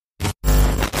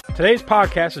Today's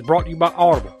podcast is brought to you by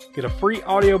Audible. Get a free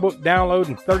audiobook download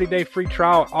and 30-day free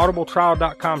trial at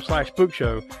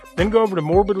audibletrial.com/spookshow. Then go over to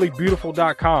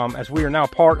morbidlybeautiful.com as we are now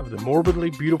part of the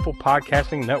Morbidly Beautiful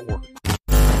Podcasting Network. It's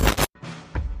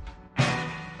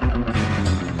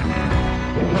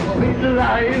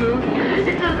alive!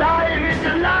 It's alive! It's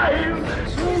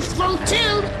alive! You'll float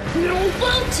too! You'll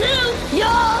float too!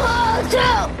 You'll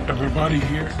too! Everybody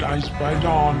here dies by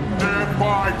dawn. Dead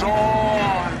by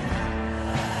dawn!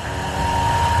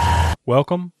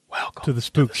 Welcome to the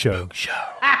Spook Show.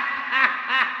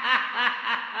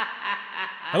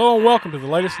 Hello and welcome to the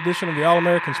latest edition of the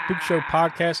All-American Spook Show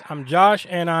podcast. I'm Josh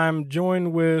and I'm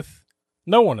joined with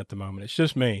no one at the moment. It's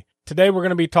just me. Today we're going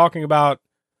to be talking about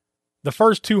the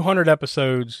first 200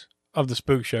 episodes of the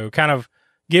Spook Show, kind of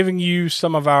giving you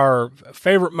some of our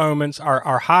favorite moments,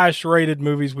 our highest rated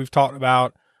movies we've talked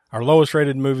about, our lowest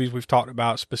rated movies we've talked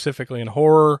about, specifically in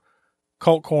horror,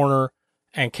 cult corner,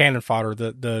 and cannon fodder,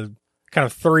 the kind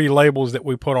of three labels that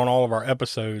we put on all of our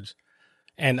episodes.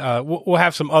 And we'll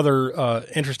have some other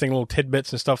interesting little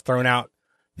tidbits and stuff thrown out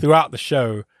throughout the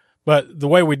show. But the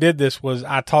way we did this was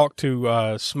I talked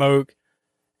to Smoke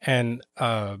and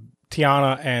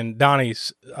Tiana and Donnie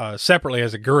separately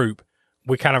as a group.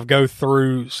 We kind of go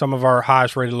through some of our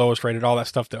highest rated, lowest rated, all that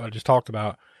stuff that I just talked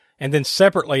about. And then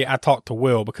separately, I talked to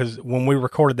Will because when we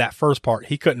recorded that first part,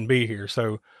 he couldn't be here.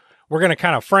 So we're going to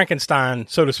kind of Frankenstein,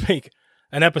 so to speak,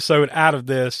 an episode out of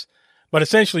this. But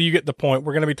essentially, you get the point.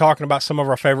 We're going to be talking about some of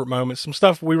our favorite moments, some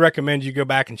stuff we recommend you go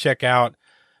back and check out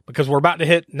because we're about to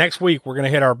hit, next week, we're going to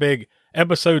hit our big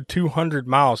episode 200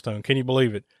 milestone. Can you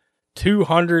believe it?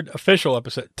 200 official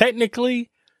episodes. Technically,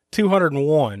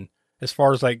 201 as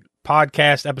far as like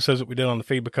podcast episodes that we did on the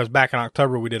feed because back in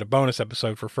October, we did a bonus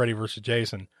episode for Freddy vs.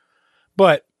 Jason.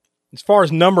 But as far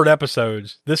as numbered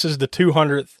episodes, this is the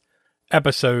 200th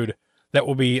episode that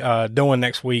we'll be doing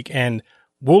next week. And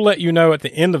we'll let you know at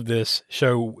the end of this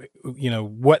show, you know,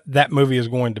 what that movie is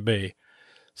going to be.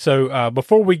 So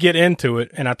before we get into it,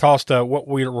 and I tossed what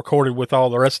we recorded with all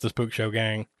the rest of the Spook Show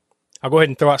gang, I'll go ahead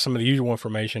and throw out some of the usual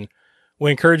information. We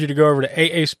encourage you to go over to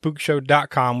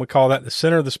aaspookshow.com. We call that the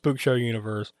center of the Spook Show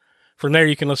universe. From there,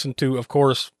 you can listen to, of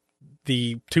course,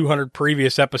 the 200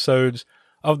 previous episodes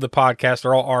of the podcast.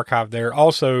 They're all archived there.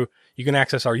 Also, you can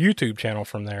access our YouTube channel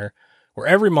from there, where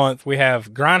every month we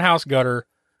have Grindhouse Gutter,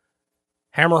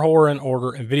 Hammer Horror in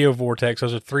Order, and Video Vortex.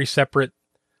 Those are three separate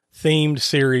themed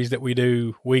series that we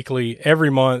do weekly every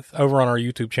month over on our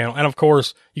YouTube channel. And of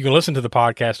course, you can listen to the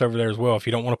podcast over there as well. If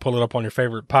you don't want to pull it up on your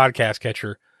favorite podcast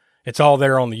catcher, it's all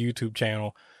there on the YouTube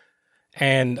channel.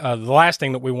 And the last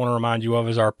thing that we want to remind you of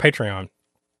is our Patreon.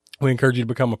 We encourage you to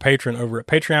become a patron over at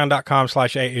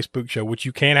patreon.com/AASpookShow, which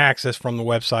you can access from the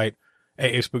website,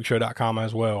 aaspookshow.com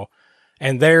as well.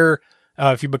 And there,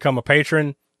 if you become a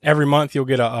patron, every month you'll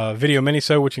get a video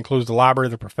minisode, which includes the Library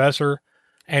of the Professor.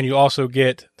 And you also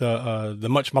get the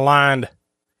much maligned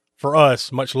for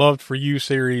us, much loved for you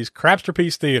series,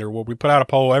 Crapsterpiece Theater, where we put out a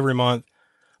poll every month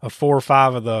of 4 or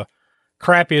 5 of the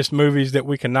crappiest movies that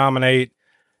we can nominate.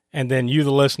 And then you,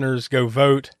 the listeners, go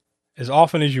vote as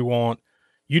often as you want.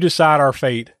 You decide our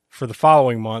fate for the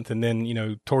following month. And then, you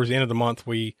know, towards the end of the month,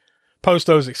 we post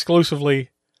those exclusively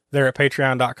there at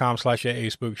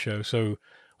patreon.com/AASpookShow. So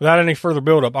without any further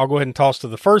buildup, I'll go ahead and toss to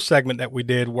the first segment that we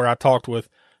did where I talked with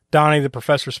Donnie, the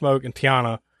Professor Smoke, and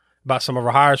Tiana about some of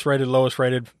our highest rated, lowest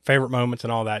rated, favorite moments,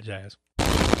 and all that jazz.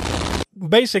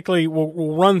 Basically,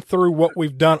 we'll run through what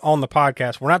we've done on the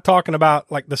podcast. We're not talking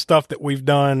about like the stuff that we've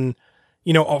done,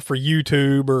 you know, for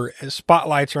YouTube or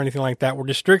spotlights or anything like that. We're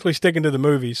just strictly sticking to the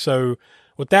movies. So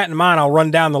with that in mind, I'll run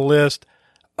down the list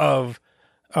of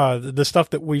the stuff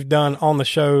that we've done on the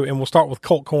show, and we'll start with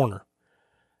Cult Corner.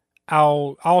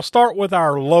 I'll start with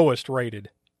our lowest rated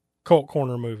Cult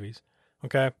Corner movies.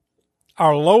 Okay.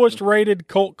 Our lowest rated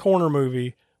Cult Corner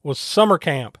movie was Summer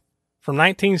Camp from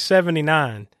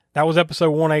 1979. That was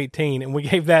episode 118. And we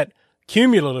gave that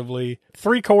cumulatively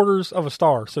 3/4 of a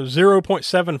star. So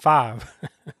 0.75. I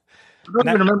don't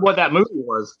even remember what that movie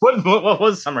was. What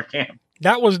was Summer Camp?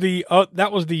 That was the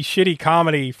shitty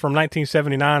comedy from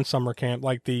 1979 Summer Camp.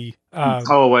 Like the,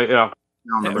 oh wait. Yeah.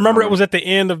 Remember, it was at the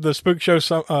end of the Spook Show,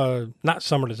 not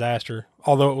Summer Disaster,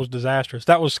 although it was disastrous.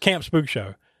 That was Camp Spook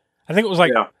Show. I think it was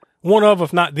like one of,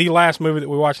 if not the last movie that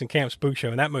we watched in Camp Spook Show,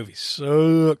 and that movie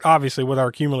sucked, obviously, with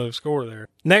our cumulative score there.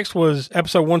 Next was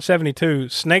episode 172,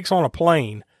 Snakes on a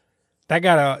Plane. That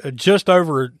got a just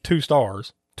over 2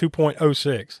 stars,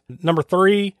 2.06. Number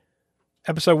 3,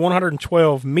 episode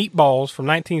 112, Meatballs from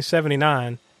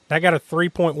 1979. That got a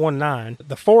 3.19.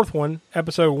 The fourth one,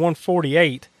 episode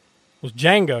 148, was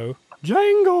Django.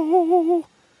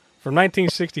 from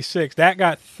 1966. That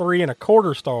got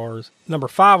 3.25 stars. Number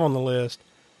 5 on the list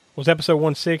was episode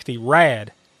 160,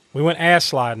 Rad. We went ass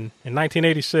sliding in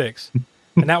 1986,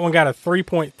 and that one got a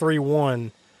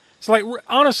 3.31. So, like,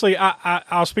 honestly,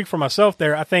 I'll speak for myself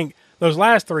there. I think those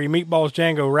last three, Meatballs,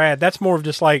 Django, Rad, that's more of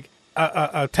just like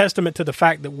a testament to the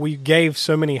fact that we gave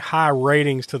so many high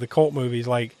ratings to the cult movies.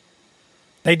 Like,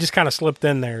 they just kind of slipped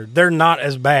in there. They're not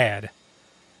as bad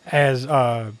as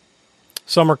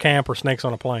Summer Camp or Snakes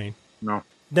on a Plane. No.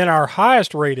 Then our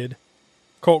highest rated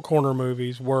Cult Corner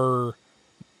movies were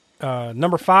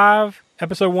number 5,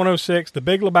 episode 106, The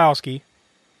Big Lebowski.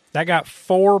 That got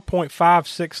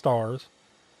 4.56 stars.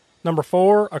 Number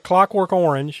 4, A Clockwork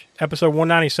Orange, episode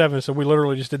 197. So we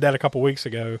literally just did that a couple weeks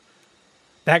ago.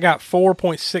 That got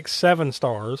 4.67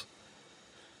 stars.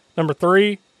 Number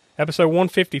 3, episode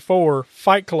 154,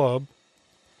 Fight Club,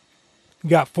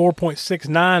 got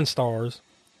 4.69 stars.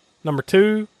 Number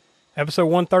 2, episode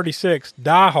 136,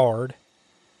 Die Hard,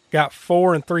 got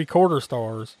 4.75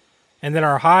 stars. And then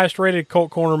our highest rated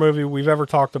Cult Corner movie we've ever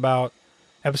talked about,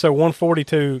 episode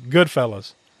 142,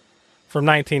 Goodfellas, from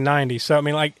 1990. So, I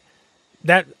mean, like,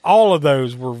 that, all of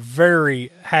those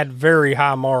had very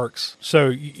high marks. So,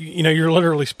 you know, you're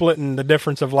literally splitting the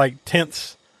difference of like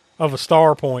tenths of a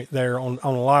star point there on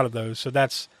a lot of those. So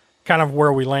that's kind of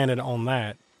where we landed on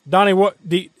that. Donnie,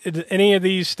 did any of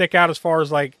these stick out as far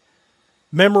as like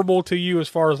memorable to you, as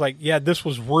far as like, yeah, this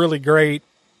was really great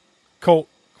cult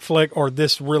flick, or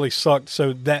this really sucked,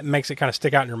 so that makes it kind of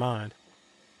stick out in your mind?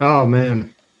 Oh,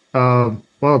 man.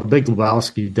 Well, The Big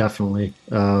Lebowski, definitely.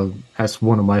 That's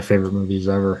one of my favorite movies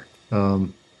ever.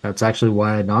 That's actually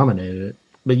why I nominated it.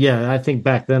 But yeah, I think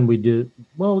back then we did.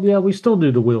 Well, yeah, we still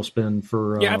do the wheel spin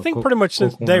for. Yeah, I think pretty much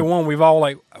since day one, we've all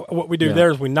like what we do there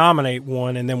is we nominate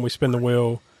one and then we spin the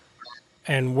wheel,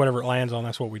 and whatever it lands on,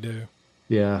 that's what we do.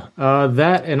 Yeah,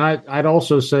 that, and I'd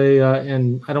also say,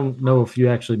 and I don't know if you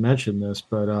actually mentioned this,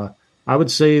 but I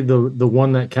would say the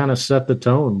one that kind of set the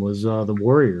tone was the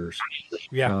Warriors.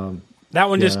 Yeah, that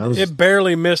one it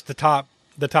barely missed the top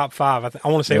 5. I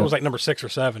want to say it was like number 6 or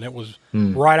 7. It was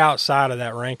right outside of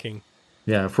that ranking.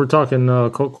 Yeah, if we're talking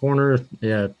Cult Corner,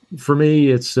 yeah, for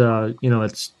me it's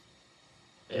it's,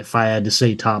 if I had to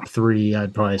say top 3,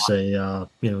 I'd probably say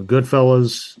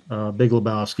Goodfellas, Big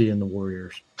Lebowski, and the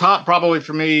Warriors. Top probably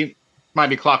for me might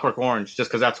be Clockwork Orange, just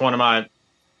because that's one of my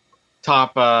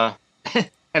top.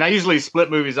 And I usually split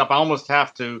movies up. I almost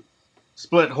have to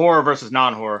split horror versus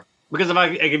non-horror, because if I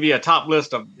give you a top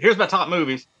list of here's my top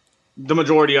movies, the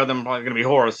majority of them are probably going to be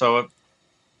horror. So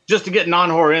just to get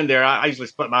non-horror in there, I usually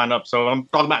split mine up. So I'm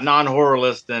talking about non-horror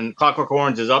list, and Clockwork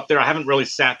Orange is up there. I haven't really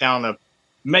sat down to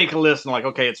make a list and like,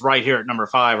 okay, it's right here at number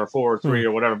 5 or 4 or 3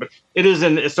 or whatever. But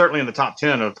it's certainly in the top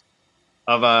 10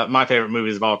 of my favorite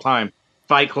movies of all time.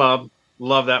 Fight Club,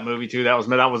 love that movie too. That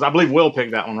was I believe Will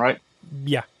picked that one, right?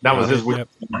 Yeah, that was his wheel,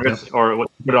 or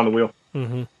put it on the wheel.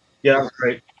 Mm-hmm. Yeah, that was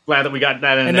great. Glad that we got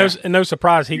that in and there. And no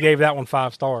surprise, he gave that one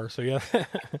 5 stars. So yeah.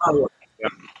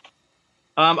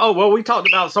 Well, we talked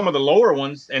about some of the lower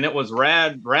ones, and it was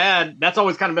Rad. That's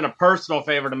always kind of been a personal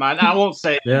favorite of mine. I won't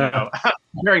say,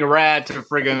 comparing Rad to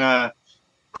friggin'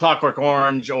 Clockwork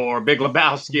Orange or Big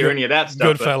Lebowski or any of that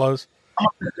stuff. Goodfellas. I'm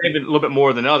going to save it a little bit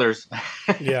more than others.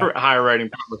 Yeah. Higher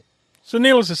rating. So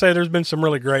needless to say, there's been some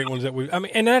really great ones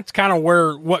and that's kind of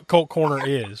what Cult Corner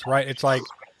is, right? It's like,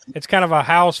 it's kind of a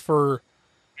house for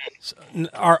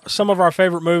some of our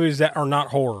favorite movies that are not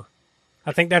horror.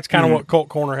 I think that's kind of what Cult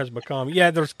Corner has become.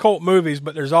 Yeah, there's cult movies,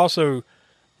 but there's also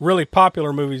really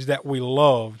popular movies that we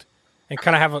loved and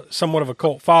kind of have somewhat of a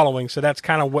cult following. So that's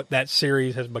kind of what that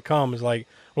series has become, is like,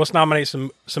 let's nominate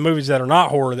some movies that are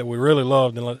not horror that we really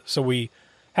loved, and so we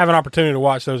have an opportunity to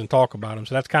watch those and talk about them.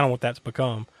 So that's kind of what that's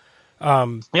become.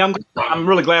 I'm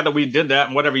really glad that we did that,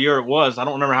 and whatever year it was. I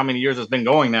don't remember how many years it's been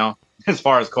going now as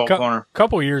far as Cult Corner.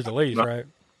 Couple of years at least, right?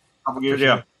 Couple years,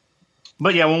 yeah.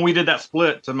 But yeah, when we did that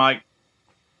split to Mike,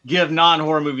 give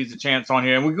non-horror movies a chance on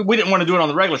here. And we didn't want to do it on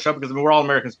the regular show because we're All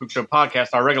American Spook Show podcast.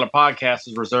 Our regular podcast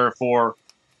is reserved for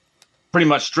pretty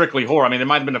much strictly horror. I mean, there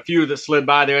might have been a few that slid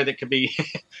by there that could be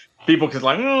people could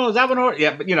like, oh, is that one horror?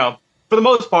 Yeah, but for the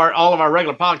most part, all of our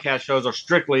regular podcast shows are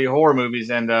strictly horror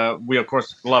movies, and we of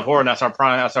course love horror, and that's our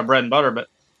bread and butter.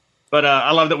 But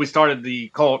I love that we started the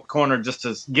Cult Corner just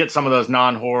to get some of those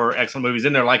non-horror excellent movies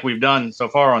in there, like we've done so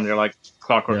far on there, like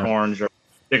Clockwork Orange or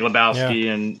Big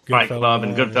Lebowski and Fight Club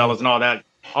and Goodfellas and all that,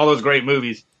 all those great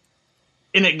movies.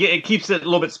 And it keeps it a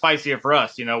little bit spicier for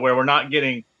us, where we're not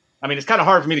getting, I mean, it's kind of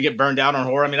hard for me to get burned out on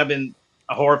horror. I mean, I've been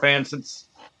a horror fan since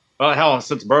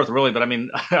birth, really. But I mean,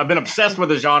 I've been obsessed with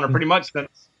the genre pretty much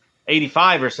since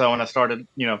 85 or so. And I started,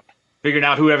 figuring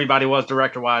out who everybody was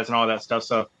director wise and all that stuff.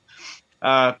 So,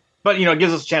 but it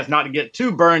gives us a chance not to get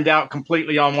too burned out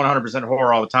completely on 100%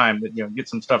 horror all the time. But get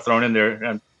some stuff thrown in there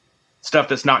and stuff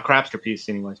that's not crapster piece,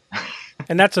 anyways.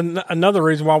 And that's another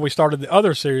reason why we started the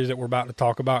other series that we're about to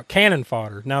talk about, Cannon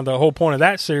Fodder. Now, the whole point of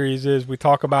that series is we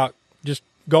talk about just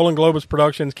Golden Globus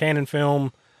Productions, Cannon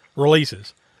Film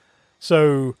releases.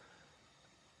 So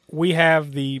we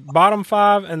have the bottom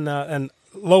 5 and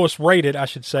lowest rated, I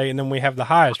should say, and then we have the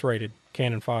highest rated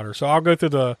Cannon Fodder. So I'll go through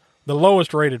the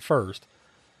lowest rated first.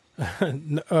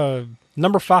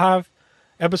 Number 5,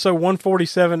 episode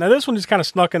 147. Now, this one just kind of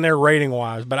snuck in there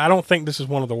rating-wise, but I don't think this is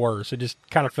one of the worst. It just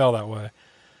kind of fell that way.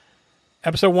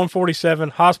 Episode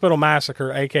 147, Hospital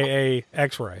Massacre, a.k.a.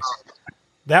 X-Ray.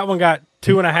 That one got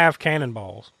 2.5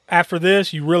 cannonballs. After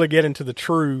this, you really get into the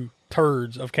true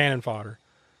turds of Cannon Fodder.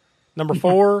 Number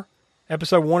 4,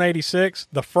 episode 186,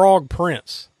 The Frog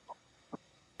Prince.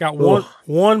 Got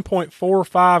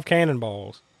 1.45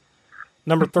 cannonballs.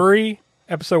 Number 3,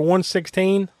 episode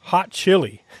 116, Hot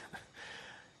Chili.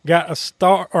 Got a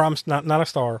star, or I'm not a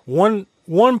star.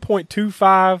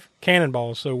 1.25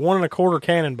 cannonballs, so 1.25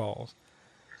 cannonballs.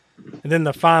 And then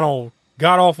the final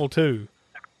god awful 2.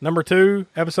 Number 2,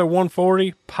 episode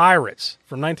 140, Pirates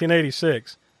from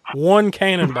 1986. 1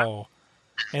 cannonball.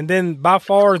 And then by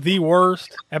far the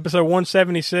worst, episode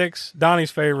 176, Donnie's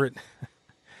favorite,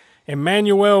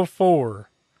 Emmanuel 4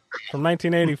 from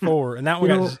 1984, and that one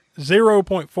got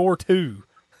 0.42.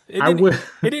 It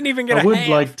didn't even get a half. I would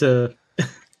like to.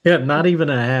 Yeah, not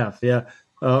even a half. Yeah.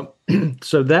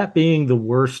 So that being the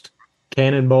worst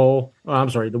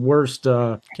the worst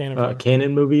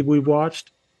Cannon movie we've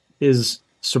watched is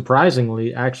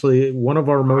surprisingly actually one of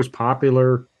our most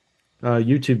popular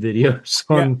YouTube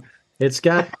videos. It's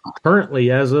got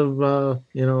currently as of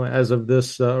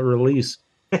this release.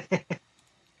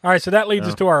 All right, so that leads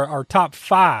us to our top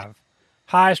 5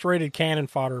 highest rated Cannon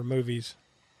Fodder movies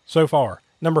so far.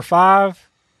 Number 5.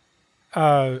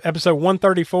 Episode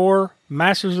 134,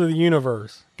 Masters of the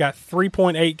Universe, got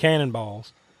 3.8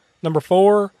 cannonballs. Number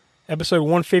 4, episode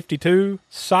 152,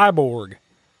 Cyborg,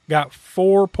 got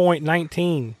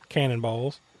 4.19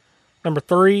 cannonballs. Number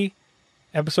 3,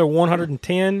 episode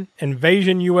 110,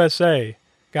 Invasion USA,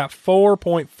 got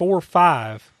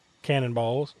 4.45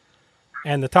 cannonballs.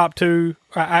 And the top 2,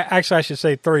 I should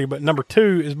say 3, but number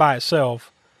 2 is by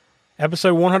itself.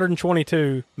 Episode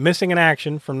 122, Missing in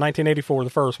Action from 1984, the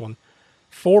first one.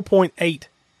 4.8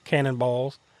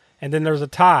 cannonballs, and then there's a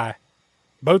tie.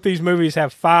 Both these movies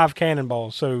have 5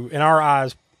 cannonballs, so in our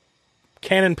eyes,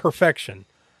 canon perfection.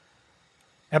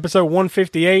 Episode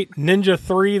 158, Ninja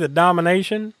 3, The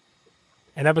Domination,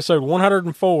 and episode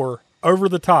 104, Over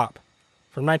the Top,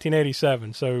 from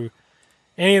 1987. So,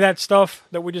 any of that stuff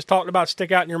that we just talked about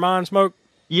stick out in your mind, Smoke?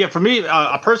 Yeah, for me,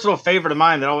 a personal favorite of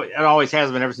mine that it always has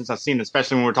been ever since I've seen it,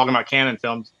 especially when we're talking about Cannon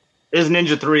films, is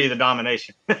Ninja 3, The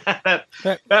Domination. that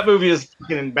movie is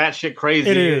fucking batshit crazy.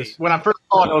 It is. When I first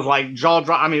saw it, I was like jaw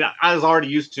drop. I mean, I was already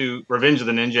used to Revenge of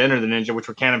the Ninja, Enter the Ninja, which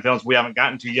were Cannon films we haven't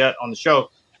gotten to yet on the show.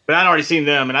 But I'd already seen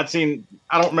them, and I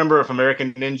don't remember if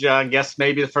American Ninja, I guess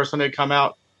maybe the first one that had come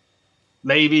out.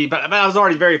 Maybe, but I was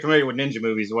already very familiar with ninja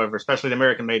movies or whatever, especially the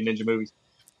American-made ninja movies.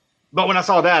 But when I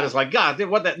saw that, it's like, God,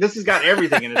 this has got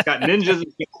everything, and it's got ninjas,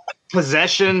 it's got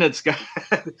possession, it's got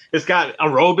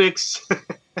aerobics.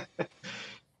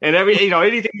 And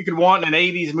anything you could want in an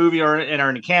 80s movie or in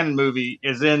a Cannon movie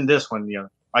is in this one. Like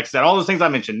I said, all those things I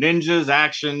mentioned: ninjas,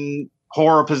 action,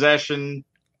 horror, possession,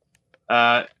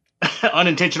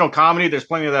 unintentional comedy. There's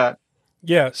plenty of that.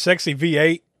 Yeah, sexy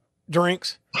V8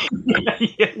 drinks.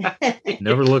 Yeah.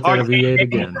 Never look at a V8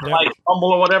 again. Like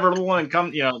fumble or whatever, and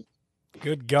come,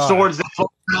 Good God. Swords that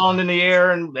float around in the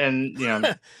air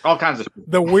and all kinds of shit.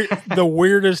 The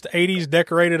weirdest 80s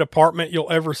decorated apartment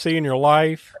you'll ever see in your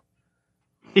life.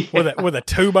 Yeah. With a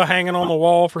tuba hanging on the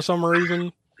wall for some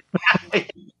reason.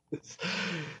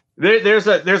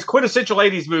 There's quintessential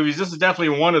 80s movies. This is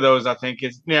definitely one of those, I think.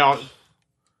 It's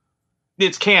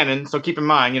Cannon, so keep in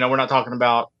mind, we're not talking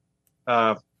about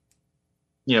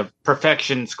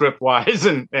perfection script wise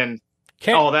and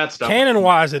all that stuff. Canon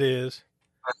wise it is.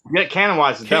 Yeah, canon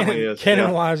wise it definitely is.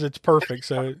 Canon wise it's perfect.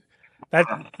 So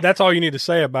that's all you need to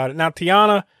say about it. Now,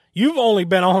 Tiana, you've only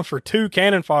been on for 2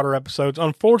 Cannon Fodder episodes.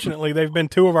 Unfortunately, they've been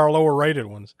 2 of our lower rated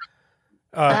ones.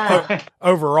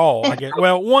 Overall, I guess.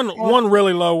 Well, one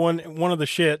really low one of the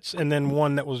shits, and then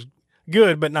one that was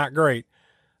good but not great.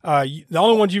 The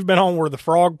only ones you've been on were The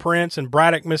Frog Prince and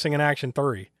Braddock Missing in Action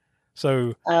 3.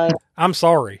 So I'm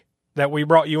sorry that we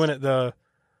brought you in at the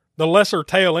lesser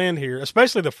tail end here,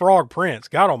 especially The Frog Prince.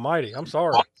 God almighty, I'm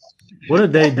sorry. What a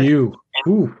debut.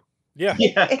 Ooh. Yeah.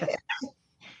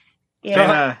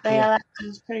 Yeah, that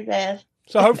was pretty bad.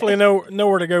 So hopefully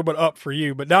nowhere to go but up for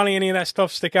you. But Donnie, any of that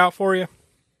stuff stick out for you?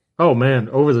 Oh man,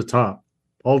 over the top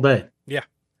all day. Yeah.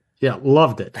 Yeah,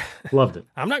 loved it. Loved it.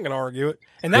 I'm not going to argue it.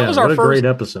 And that was what our a first great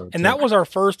episode. and that was our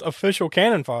first official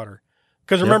cannon fodder.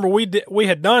 Because remember, we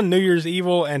had done New Year's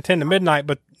Evil and 10 to Midnight,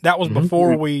 but that was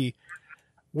before we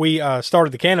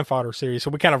started the cannon fodder series.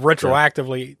 So we kind of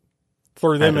retroactively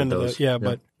threw them into those.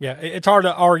 But it's hard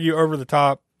to argue over the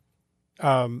top.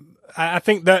 I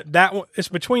think that one, it's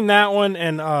between that one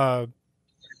and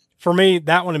for me,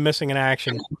 that one and Missing in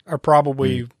Action are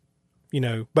probably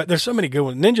but there's so many good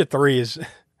ones. Ninja 3 is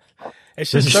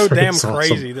it's just so damn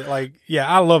crazy that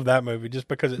I love that movie just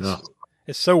because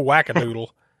it's so wackadoodle.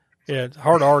 Yeah, it's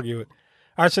hard to argue it.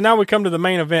 All right, so now we come to the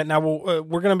main event. Now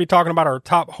we're going to be talking about our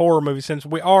top horror movies since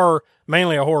we are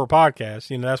mainly a horror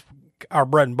podcast. That's our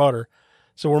bread and butter.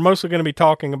 So we're mostly going to be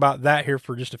talking about that here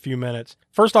for just a few minutes.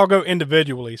 First, I'll go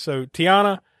individually. So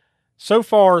Tiana, so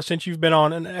far since you've been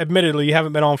on, and admittedly you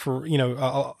haven't been on for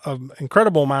an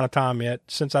incredible amount of time yet,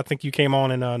 since I think you came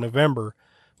on in November,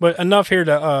 but enough here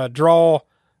to draw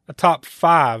a top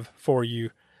 5 for you.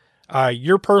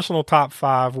 Your personal top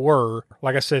 5 were,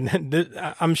 like I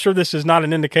said, I'm sure this is not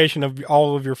an indication of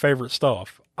all of your favorite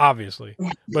stuff, obviously.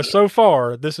 But so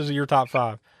far, this is your top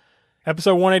 5.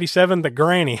 Episode 187, The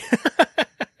Granny.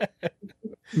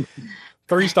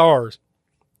 3 stars.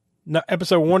 No,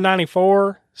 episode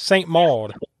 194, St.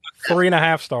 Maud.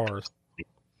 3.5 stars.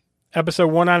 Episode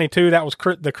 192, that was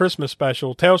the Christmas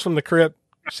special. Tales from the Crypt,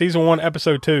 Season 1,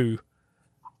 Episode 2.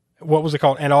 What was it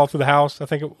called? And All Through the House, I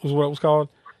think it was what it was called.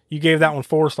 You gave that one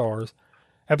 4 stars.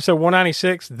 Episode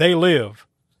 196, They Live.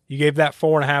 You gave that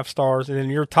 4.5 stars. And then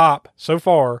your top, so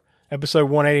far, episode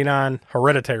 189,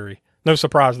 Hereditary. No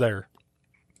surprise there.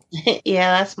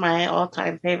 Yeah, that's my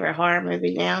all-time favorite horror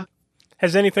movie now.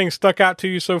 Has anything stuck out to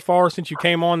you so far since you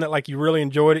came on that you really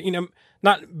enjoyed it?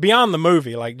 Not beyond the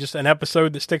movie, just an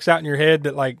episode that sticks out in your head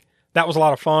that that was a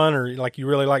lot of fun, or you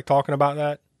really like talking about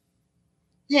that?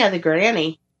 Yeah, the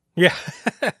Granny. Yeah.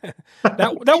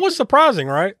 that was surprising,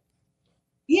 right?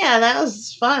 Yeah, that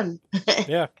was fun.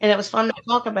 Yeah. And it was fun to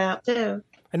talk about too.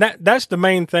 And that's the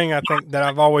main thing I think that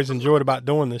I've always enjoyed about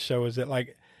doing this show is that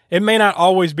it may not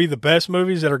always be the best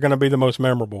movies that are going to be the most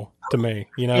memorable to me,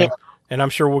 Yeah. And I'm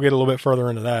sure we'll get a little bit further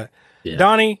into that. Yeah.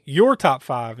 Donnie, your top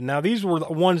 5. Now these were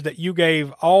the ones that you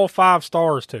gave all 5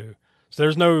 stars to. So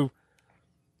there's no,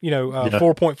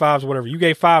 4.5s or whatever. You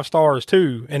gave 5 stars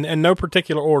too, in no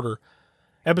particular order.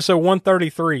 Episode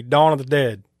 133, Dawn of the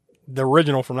Dead, the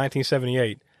original from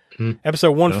 1978. Mm-hmm.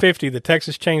 Episode 150, The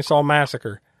Texas Chainsaw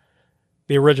Massacre,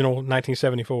 the original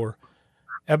 1974.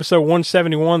 Episode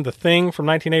 171, The Thing from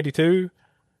 1982.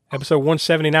 Episode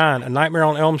 179, A Nightmare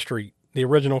on Elm Street, the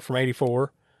original from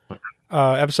 84.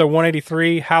 Episode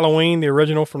 183, Halloween, the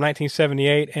original from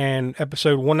 1978. And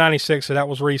episode 196, so that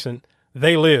was recent,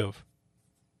 They Live.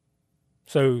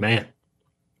 So, man,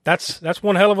 that's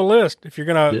one hell of a list. If you're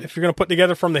gonna put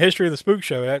together from the history of the Spook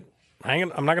Show, I'm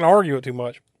not gonna argue it too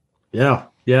much. Yeah,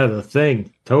 The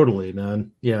Thing, totally,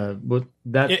 man. Yeah, but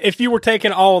that if you were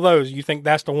taking all of those, you think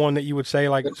that's the one that you would say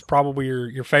it's probably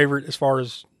your favorite as far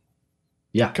as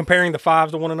comparing the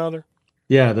 5s to one another.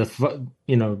 Yeah,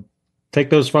 take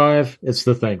those 5. It's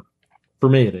The Thing. For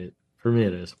me, it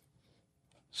is.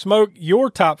 Smoke,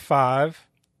 your top 5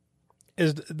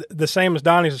 is the same as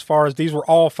Donnie's as far as these were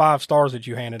all 5 stars that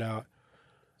you handed out.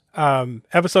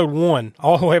 Episode 1,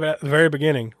 all the way back at the very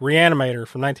beginning, Reanimator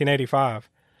from 1985.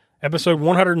 Episode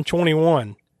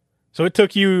 121. So it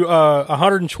took you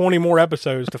 120 more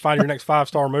episodes to find your next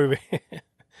 5-star movie.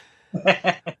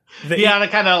 And I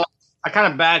kind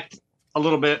of backed a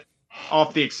little bit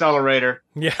off the accelerator.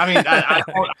 Yeah, I mean,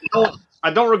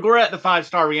 I don't regret the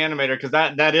 5-star Reanimator because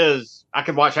that is, I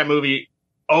could watch that movie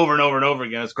over and over and over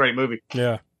again. It's a great movie.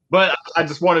 Yeah, but I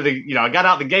just wanted to, I got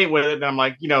out the gate with it, and I'm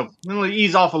like, I'm going to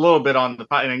ease off a little bit on the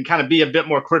and kind of be a bit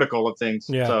more critical of things.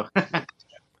 Yeah. So.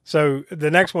 So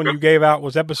the next one you gave out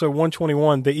was episode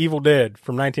 121, The Evil Dead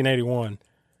from 1981.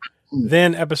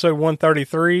 Then episode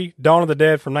 133, Dawn of the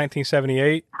Dead from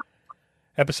 1978.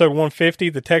 Episode 150,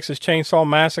 The Texas Chainsaw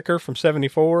Massacre from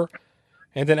 74.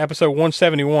 And then episode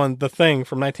 171, The Thing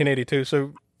from 1982.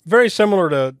 So very similar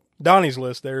to Donnie's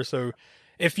list there. So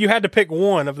if you had to pick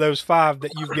one of those 5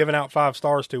 that you've given out 5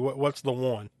 stars to, what's the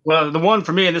one? Well, the one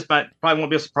for me, and this probably won't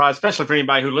be a surprise, especially for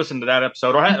anybody who listened to that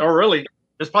episode, or really,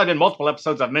 there's probably been multiple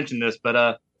episodes I've mentioned this,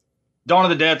 but Dawn of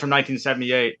the Dead from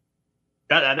 1978.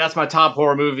 That's my top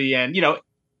horror movie. And,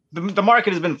 the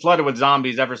market has been flooded with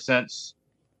zombies ever since,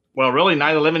 well, really,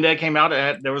 Night of the Living Dead came out.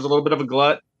 There was a little bit of a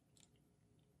glut.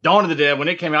 Dawn of the Dead, when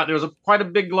it came out, there was quite a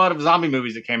big glut of zombie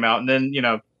movies that came out. And then,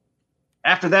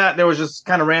 after that, there was just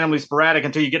kind of randomly sporadic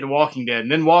until you get to Walking Dead.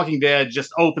 And then Walking Dead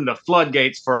just opened the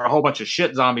floodgates for a whole bunch of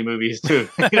shit zombie movies, too.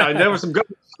 There were some good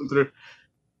ones through.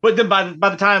 But then by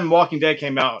the time Walking Dead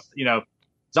came out,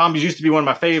 zombies used to be one of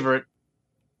my favorite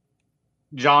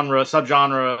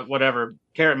subgenre, whatever,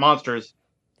 carrot monsters.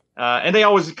 And they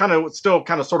always still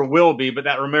sort of will be, but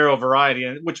that Romero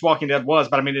variety, which Walking Dead was.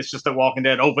 But I mean, it's just that Walking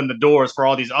Dead opened the doors for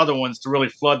all these other ones to really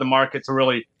flood the market, to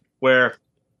really where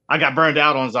I got burned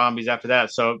out on zombies after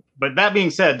that. So, but that being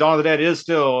said, Dawn of the Dead is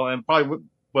still, and probably,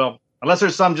 well, unless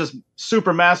there's some just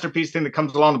super masterpiece thing that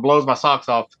comes along that blows my socks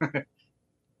off,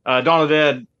 Dawn of the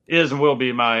Dead is and will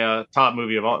be my top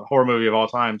horror movie of all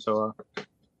time. So,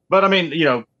 but I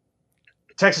mean,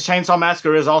 Texas Chainsaw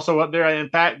Massacre is also up there. In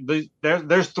fact,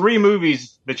 there's 3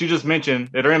 movies that you just mentioned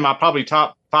that are in my probably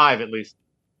top 5 at least: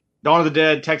 Dawn of the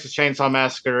Dead, Texas Chainsaw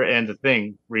Massacre, and The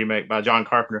Thing remake by John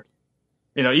Carpenter.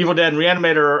 Evil Dead and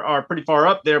Reanimator are pretty far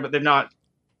up there, but they're not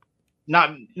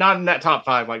in that top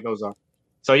 5 like those are.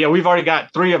 So yeah, we've already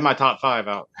got 3 of my top 5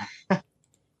 out.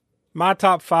 My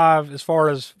top 5, as far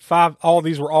as 5, all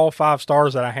these were all 5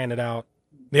 stars that I handed out.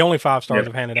 The only 5 stars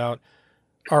I've handed out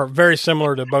are very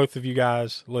similar to both of you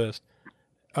guys' list.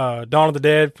 Dawn of the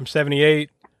Dead from 78,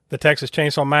 the Texas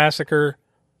Chainsaw Massacre,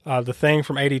 The Thing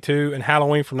from 82, and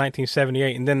Halloween from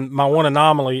 1978. And then my one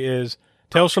anomaly is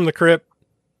Tales from the Crypt,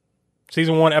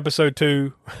 Season 1, Episode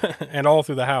 2, and All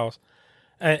Through the House.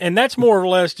 And that's more or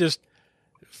less just,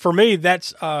 for me,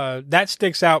 that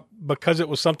sticks out because it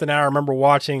was something I remember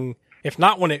watching. If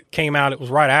not when it came out, it was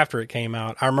right after it came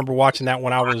out. I remember watching that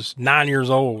when I was 9 years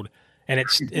old, and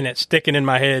it's sticking in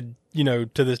my head, to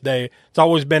this day. It's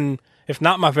always been, if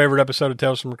not my favorite episode of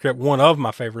Tales from the Crypt, one of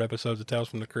my favorite episodes of Tales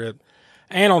from the Crypt.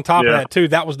 And on top of that, too,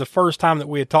 that was the first time that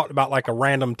we had talked about like a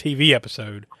random TV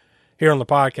episode here on the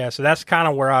podcast. So that's kind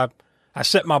of where I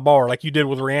set my bar, like you did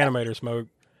with Reanimator, Smoke.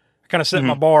 I kind of set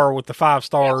my bar with the 5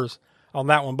 stars on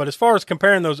that one. But as far as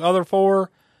comparing those other 4,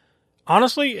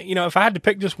 honestly, if I had to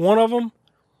pick just one of them,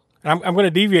 and I'm going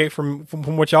to deviate from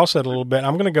what y'all said a little bit.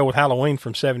 I'm going to go with Halloween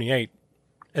from 78.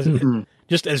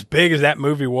 Just as big as that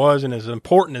movie was and as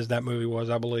important as that movie was,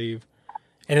 I believe.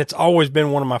 And it's always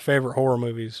been one of my favorite horror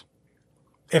movies,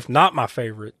 if not my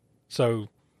favorite. So,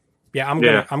 yeah, I'm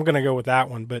gonna go with that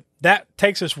one. But that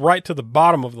takes us right to the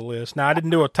bottom of the list. Now, I didn't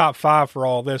do a top 5 for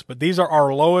all this, but these are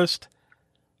our lowest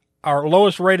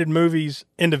rated movies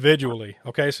individually.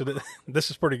 Okay, so this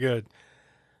is pretty good.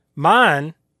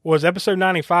 Mine was episode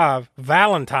 95,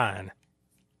 Valentine,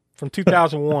 from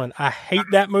 2001. I hate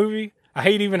that movie. I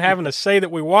hate even having to say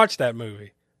that we watched that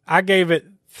movie. I gave it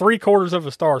 3/4 of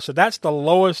a star, so that's the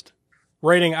lowest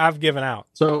rating I've given out.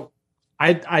 So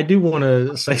I do want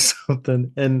to say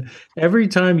something, and every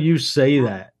time you say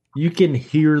that, you can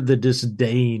hear the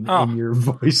disdain in your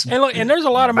voice. And look, and there's a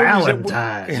lot of movies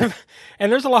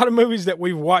and there's a lot of movies that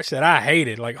we've watched that I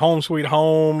hated, like Home Sweet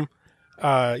Home.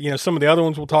 Some of the other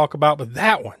ones we'll talk about, but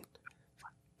that one,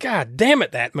 God damn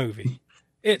it, that movie,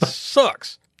 it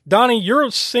sucks. Donnie,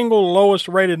 your single lowest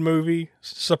rated movie,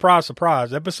 surprise,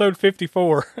 surprise, episode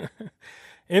 54,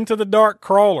 Into the Dark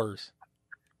Crawlers.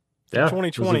 Yeah,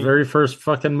 2020. It was the very first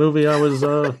fucking movie I was.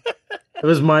 It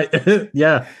was my it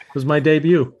was my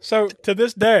debut. So to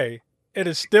this day, it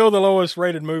is still the lowest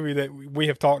rated movie that we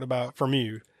have talked about from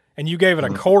you, and you gave it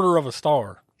 1/4 of a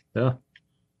star. Yeah,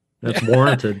 that's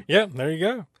warranted. Yeah, there you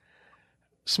go.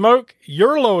 Smoke,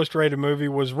 your lowest rated movie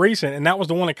was recent, and that was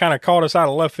the one that kind of caught us out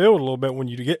of left field a little bit when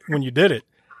you did it.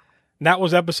 And that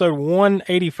was episode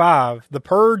 185, The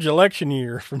Purge Election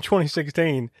Year from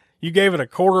 2016. You gave it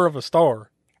 1/4 of a star.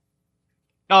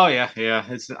 Oh yeah.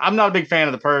 I'm not a big fan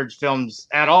of the Purge films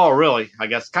at all, really. I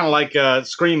guess kind of like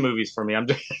Scream movies for me.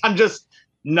 I'm just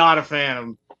not a fan of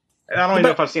them. I don't even know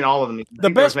if I've seen all of them. The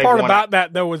best part about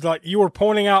that, though, was like you were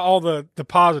pointing out all the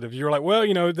positives. You were like, well,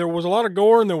 there was a lot of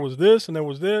gore, and there was this, and there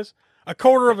was this.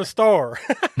 1/4 of a star.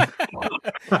 We're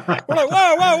like,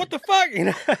 whoa, what the fuck?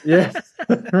 Yeah,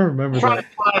 I remember that.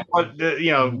 Trying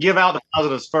to give out the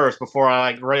positives first before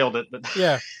I railed it. But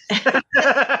yeah,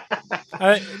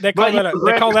 they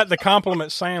call that the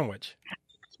compliment sandwich.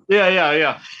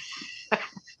 Yeah.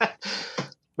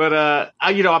 But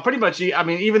I pretty much,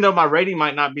 even though my rating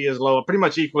might not be as low, I pretty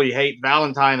much equally hate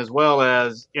Valentine as well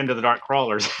as Into the Dark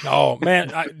Crawlers. Oh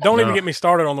man, don't even get me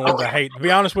started on the ones I hate. To be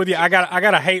honest with you, I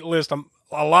got a hate list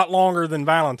a lot longer than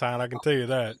Valentine. I can tell you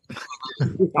that.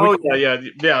 Oh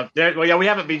yeah. Well, we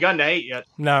haven't begun to hate yet.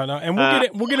 No, and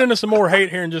we'll get into some more hate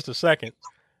here in just a second.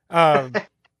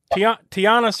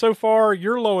 Tiana, so far,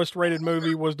 your lowest rated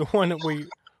movie was the one that we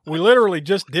literally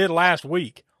just did last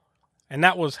week. And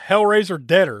that was Hellraiser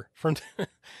Deader from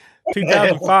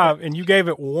 2005, and you gave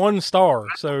it 1 star.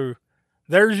 So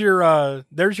there's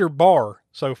your bar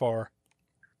so far.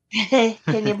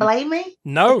 Can you blame me?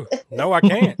 No, I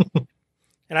can't.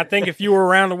 And I think if you were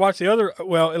around to watch the other,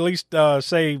 well, at least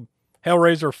say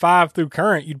Hellraiser 5 through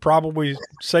current, you'd probably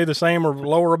say the same or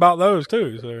lower about those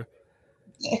too. So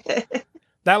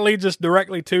that leads us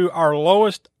directly to our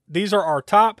lowest. These are our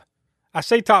top. I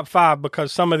say top 5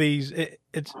 because some of these,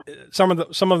 some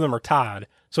of them are tied.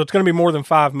 So it's going to be more than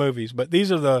 5 movies. But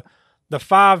these are the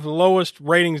 5 lowest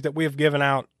ratings that we have given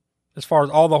out as far as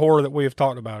all the horror that we have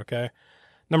talked about. Okay,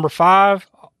 number 5,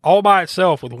 all by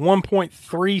itself with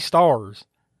 1.3 stars.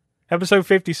 Episode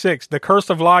 56, The Curse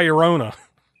of La Llorona.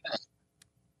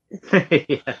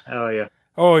 Yeah. Oh yeah.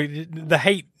 Oh, the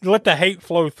hate! Let the hate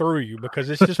flow through you because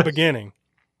it's just beginning.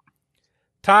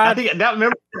 Todd,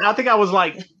 I think I was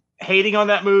like hating on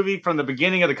that movie from the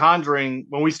beginning of The Conjuring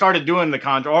when we started doing The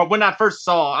Conjuring, or when I first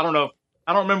saw. I don't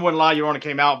remember when La Llorona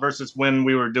came out versus when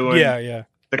we were doing the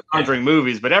Conjuring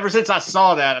movies. But ever since I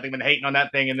saw that, I think I've been hating on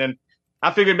that thing, and then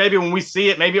I figured maybe when we see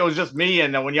it, maybe it was just me,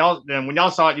 and when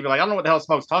y'all saw it, you'd be like, I don't know what the hell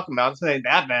Smoke's talking about. This ain't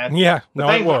that bad. Yeah, no,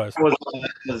 it was.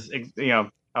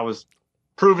 I was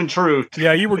proven true.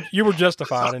 Yeah, you were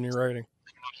justified in your rating.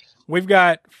 We've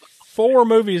got 4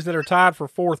 movies that are tied for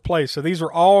 4th place, so these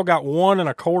are all got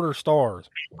 1.25 stars.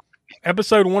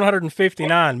 Episode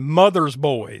 159, Mother's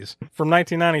Boys from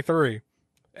 1993.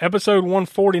 Episode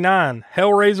 149,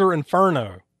 Hellraiser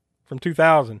Inferno from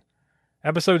 2000.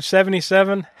 Episode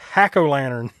 77,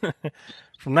 Hack-O-Lantern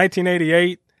from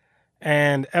 1988.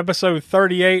 And episode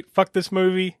 38, fuck this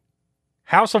movie,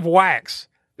 House of Wax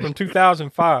from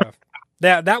 2005.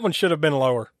 That one should have been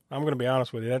lower. I'm going to be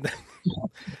honest with you.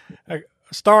 A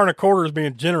star and a quarter is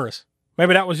being generous.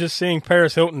 Maybe that was just seeing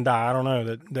Paris Hilton die. I don't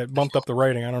know. That bumped up the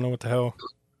rating. I don't know what the hell.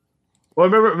 Well,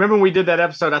 remember when we did that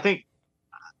episode? I think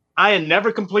I had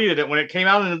never completed it when it came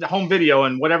out in the home video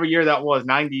in whatever year that was,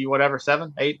 90, whatever,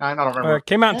 7, 8, 9, I don't remember. It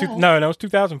came out in no, it was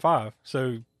 2005.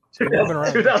 So it would have been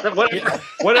around. 2000,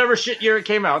 whatever shit year it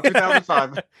came out,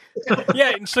 2005.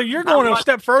 Yeah, so you're going a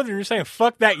step further and you're saying,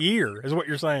 fuck that year, is what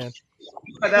you're saying.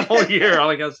 That whole year,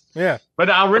 I guess. Yeah. But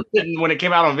I ripped it when it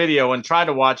came out on video and tried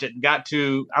to watch it and got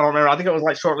to, I don't remember, I think it was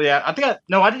like shortly after. I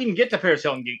didn't even get to Paris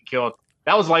Hilton getting killed.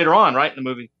 That was later on, right, in the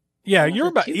movie. Yeah, you're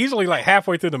about easily like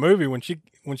halfway through the movie when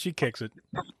she kicks it.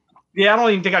 Yeah, I don't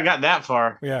even think I got that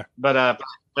far. Yeah. But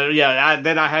yeah,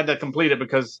 then I had to complete it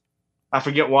because I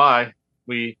forget why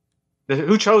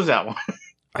who chose that one.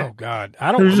 Oh God,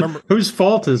 I don't remember whose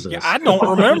fault is this. Yeah, I don't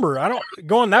remember. I don't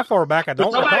going that far back. I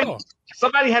don't recall.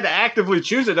 Somebody had to actively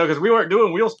choose it though because we weren't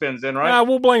doing wheel spins then, right?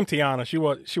 We'll blame Tiana.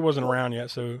 She wasn't around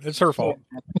yet, so it's her fault.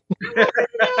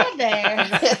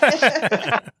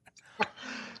 There.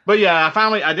 But yeah,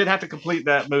 I did have to complete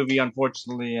that movie,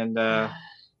 unfortunately. And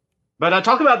but I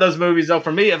talk about those movies though.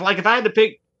 For me, if I had to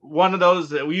pick one of those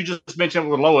that you just mentioned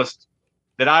with the lowest,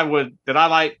 that I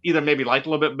like either maybe liked a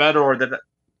little bit better or that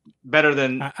better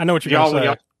than I know what you're going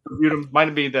to say. Reviewed them,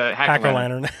 might be the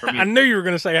Hack-O-Lantern. I knew you were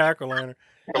going to say Hack-O-Lantern.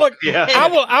 Look, yeah.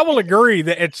 I will agree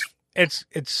that it's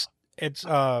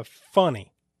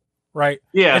funny, right?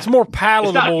 Yeah, it's more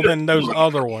palatable than those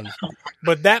other ones,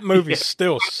 but that movie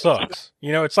still sucks.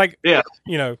 It's like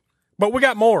but we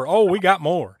got more. Oh, we got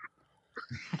more.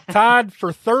 Tied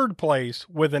for 3rd place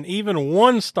with an even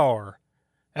 1 star.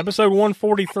 Episode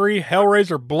 143,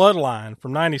 Hellraiser Bloodline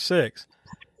from 96.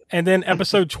 And then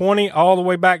episode 20, all the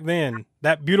way back then,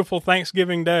 That Beautiful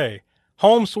Thanksgiving Day.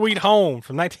 Home Sweet Home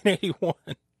from 1981.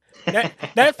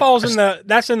 That falls in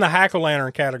the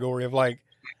Hack-O-Lantern category of like,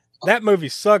 that movie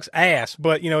sucks ass,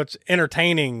 but it's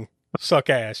entertaining suck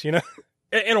ass, in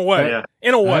a way. Yeah.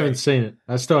 In a way. I haven't seen it.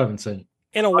 I still haven't seen it.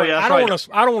 In a way. Yeah, I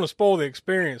don't want to spoil the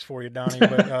experience for you, Donnie,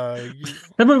 but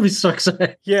that movie sucks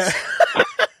ass. Yeah.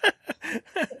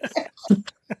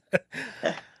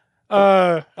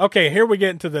 Okay, here we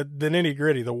get into the nitty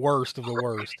gritty, the worst of the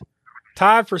worst.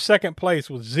 Tied for 2nd place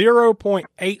with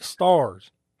 0.8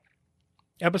 stars.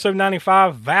 Episode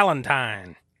 95,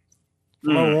 Valentine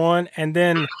from 01. And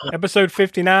then episode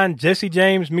 59, Jesse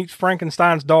James Meets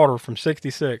Frankenstein's Daughter from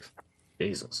 66.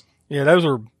 Jesus. Yeah, those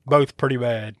are both pretty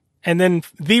bad. And then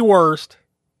the worst,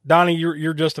 Donnie,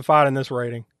 you're justified in this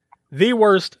rating. The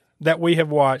worst that we have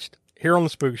watched here on the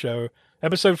Spook Show,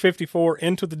 episode 54,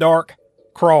 Into the Dark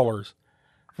Crawlers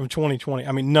from 2020.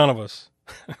 I mean, none of us.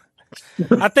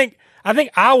 I think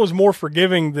I was more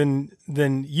forgiving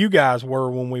than you guys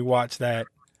were when we watched that,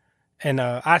 and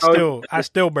I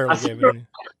still barely gave it.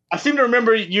 I seem to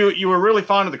remember you were really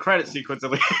fond of the credit sequence.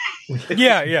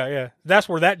 Yeah. That's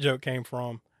where that joke came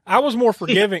from. I was more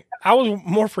forgiving.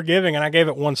 And I gave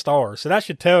it 1 star. So that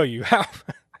should tell you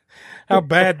how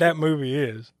bad that movie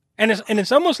is. And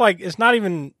it's almost like it's not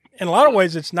even in a lot of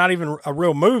ways, it's not even a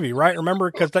real movie, right?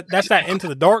 Remember, because that's that Into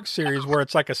the Dark series where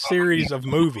it's like a series of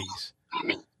movies.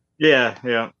 Yeah.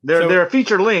 They're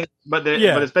feature length, but but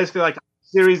it's basically like a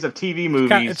series of TV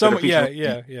movies.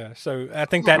 Yeah. So I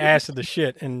think that adds to the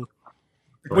shit. And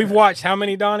we've watched how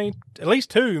many, Donnie? At least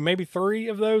 2, maybe 3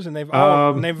 of those, and they've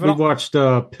all. We watched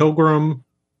Pilgrim.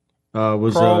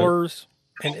 Was Crawlers.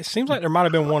 And it seems like there might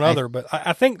have been one other, but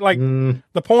I think like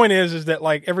the point is that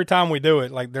like every time we do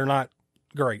it, like they're not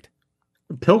great.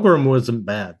 Pilgrim wasn't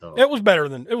bad though. It was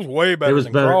way better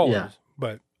than Crawlers,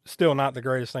 but still not the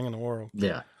greatest thing in the world.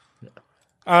 Yeah.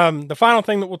 The final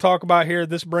thing that we'll talk about here,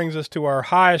 this brings us to our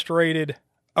highest rated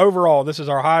overall. This is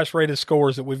our highest rated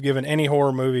scores that we've given any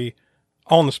horror movie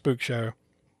on the Spook Show.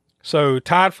 So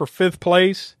tied for 5th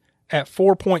place at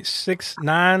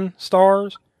 4.69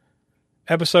 stars.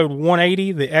 Episode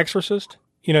 180, The Exorcist,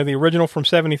 the original from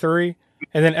 73,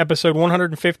 and then episode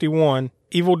 151,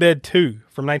 Evil Dead 2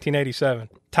 from 1987.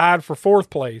 Tied for 4th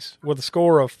place with a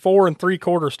score of 4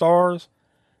 3/4 stars.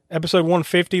 Episode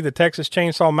 150, The Texas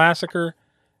Chainsaw Massacre,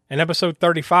 and episode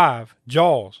 35,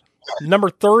 Jaws. Number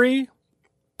 3,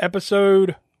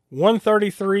 episode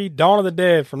 133, Dawn of the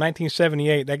Dead from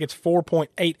 1978. That gets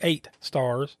 4.88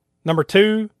 stars. Number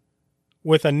 2,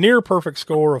 with a near perfect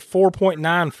score of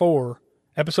 4.94,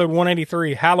 episode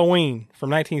 183, Halloween from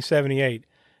 1978.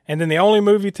 And then the only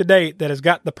movie to date that has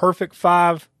got the perfect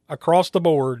 5 across the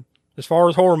board, as far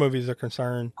as horror movies are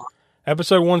concerned,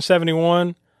 episode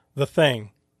 171, The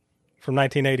Thing from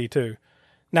 1982.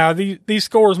 Now, these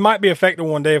scores might be affected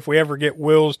one day if we ever get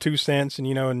Will's 2 cents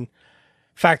and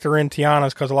factor in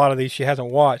Tiana's, because a lot of these she hasn't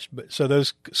watched. But so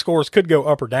those scores could go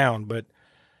up or down, but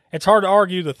it's hard to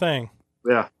argue The Thing.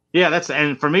 Yeah. Yeah,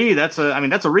 and for me, that's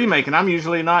a remake, and I'm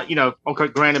usually not, okay,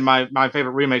 granted, my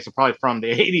favorite remakes are probably from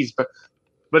the 80s, but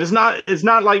it's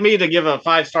not like me to give a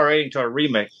 5-star rating to a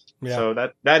remake. Yeah. So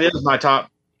that is my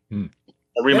top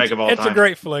remake of all time. It's a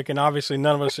great flick, and obviously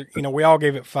none of us, we all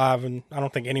gave it 5, and I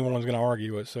don't think anyone's going to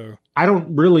argue it. So I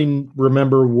don't really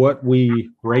remember what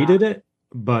we rated it,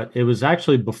 but it was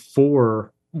actually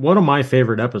before one of my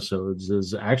favorite episodes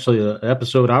is actually an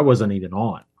episode I wasn't even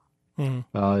on.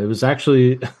 It was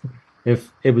actually,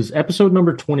 if it was episode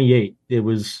number 28, it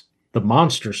was the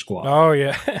Monster Squad. Oh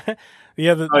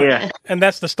yeah, and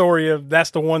that's the story that's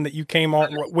the one that you came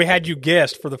on. We had you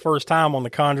guest for the first time on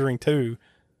The Conjuring 2.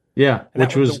 Yeah,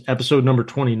 which was episode number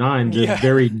 29, the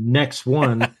very next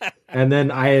one. And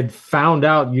then I had found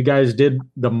out you guys did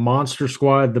the Monster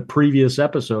Squad the previous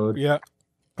episode. Yeah,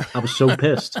 I was so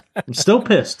pissed. I'm still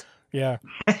pissed. Yeah.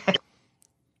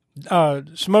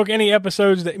 Smoke, any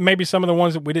episodes that maybe some of the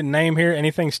ones that we didn't name here,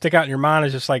 anything stick out in your mind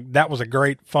is just like, that was a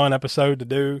great fun episode to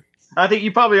do? I think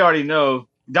you probably already know.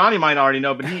 Donnie might already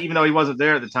know, but even though he wasn't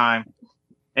there at the time,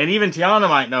 and even Tiana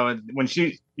might know when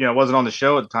she, wasn't on the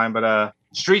show at the time, but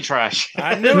Street Trash.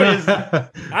 I knew it.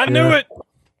 I knew it.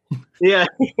 Yeah.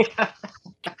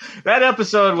 That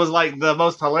episode was like the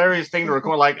most hilarious thing to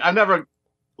record. Like, I never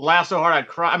laughed so hard I'd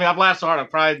cry. I mean, I've laughed so hard I've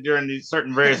cried during these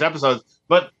certain various episodes,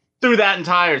 but through that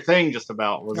entire thing just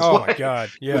about was my God.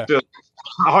 Yeah.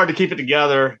 Hard to keep it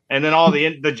together. And then all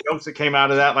the jokes that came out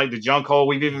of that, like the junk hole,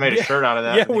 we've even made a shirt out of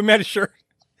that. Yeah, we made a shirt.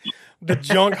 The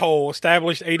junk hole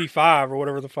established 85 or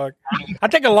whatever the fuck. I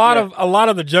think a lot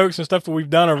of the jokes and stuff that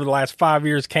we've done over the last 5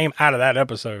 years came out of that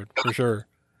episode for sure.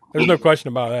 There's no question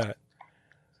about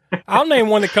that. I'll name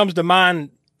one that comes to mind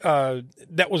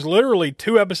that was literally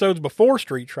 2 episodes before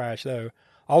Street Trash though.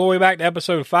 All the way back to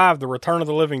episode 5, The Return of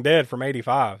the Living Dead from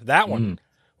 85. That one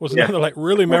was another like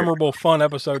really memorable, fun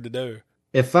episode to do.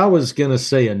 If I was going to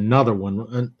say another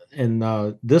one,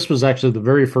 and this was actually the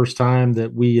very first time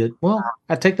that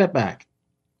I take that back.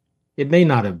 It may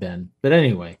not have been, but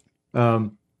anyway,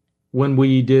 when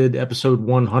we did episode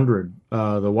 100,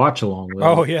 the watch along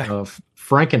with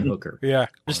Frankenhooker. Yeah,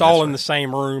 just all in the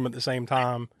same room at the same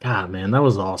time. God, man, that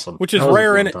was awesome. Which is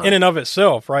rare in and of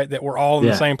itself, right? That we're all in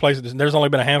the same place. There's only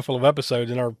been a handful of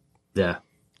episodes in our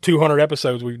 200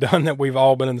 episodes we've done that we've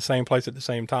all been in the same place at the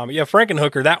same time. But yeah,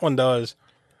 Frankenhooker, that one does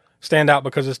stand out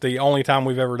because it's the only time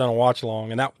we've ever done a watch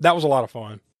along, and that was a lot of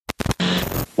fun.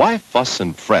 Why fuss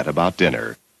and fret about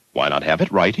dinner? Why not have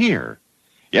it right here?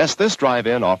 Yes, this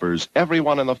drive-in offers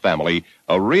everyone in the family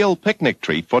a real picnic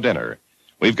treat for dinner.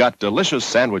 We've got delicious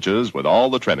sandwiches with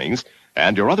all the trimmings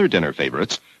and your other dinner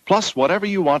favorites, plus whatever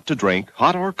you want to drink,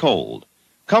 hot or cold.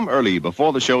 Come early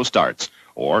before the show starts,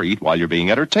 or eat while you're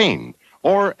being entertained,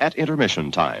 or at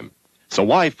intermission time. So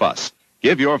why fuss?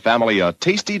 Give your family a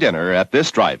tasty dinner at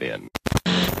this drive-in.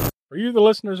 For you, the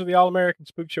listeners of the All-American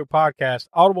Spook Show podcast,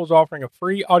 Audible is offering a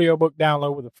free audiobook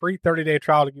download with a free 30-day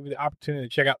trial to give you the opportunity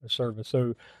to check out the service.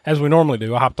 So, as we normally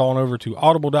do, I hopped on over to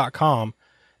audible.com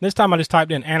This time I just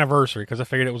typed in anniversary because I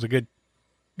figured it was a good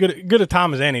a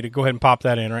time as any to go ahead and pop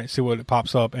that in, right? See what it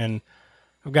pops up. And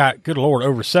I've got, good Lord,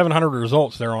 over 700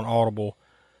 results there on Audible.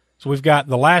 So we've got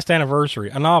The Last Anniversary,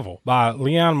 a novel by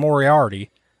Leon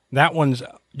Moriarty. That one's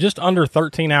just under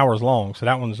 13 hours long, so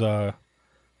that one's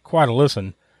quite a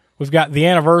listen. We've got The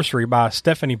Anniversary by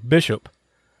Stephanie Bishop.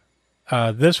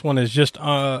 This one is just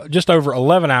over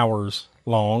 11 hours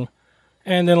long.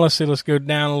 And then let's go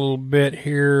down a little bit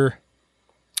here.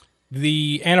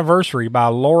 The Anniversary by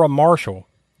Laura Marshall.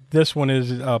 This one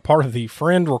is part of the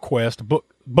Friend Request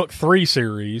book 3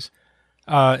 series.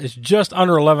 It's just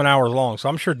under 11 hours long, so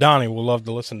I'm sure Donnie will love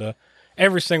to listen to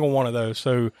every single one of those.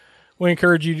 So we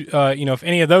encourage you, if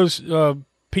any of those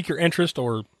pique your interest,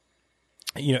 or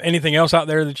anything else out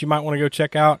there that you might want to go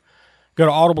check out, go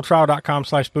to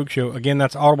audibletrial.com/spookshow. Again,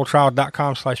 that's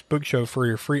audibletrial.com/spookshow for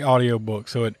your free audio book.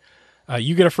 So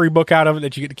you get a free book out of it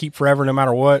that you get to keep forever no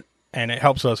matter what, and it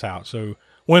helps us out. So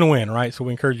win-win, right? So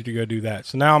we encourage you to go do that.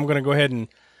 So now I'm going to go ahead and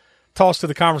toss to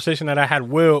the conversation that I had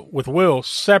with Will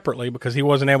separately, because he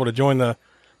wasn't able to join the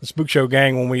Spook Show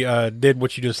gang when we did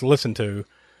what you just listened to.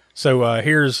 So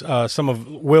here's some of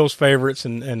Will's favorites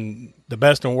and the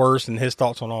best and worst and his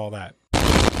thoughts on all that.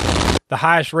 The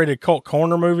highest rated Cult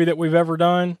Corner movie that we've ever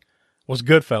done was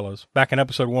Goodfellas back in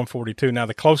episode 142. Now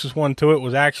the closest one to it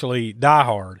was actually Die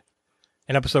Hard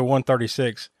in episode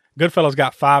 136. Goodfellas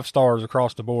got 5 stars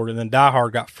across the board, and then Die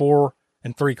Hard got 4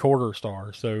 3/4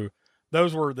 stars. So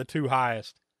those were the 2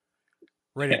 highest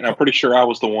rated. And I'm pretty sure I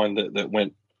was the one that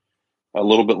went a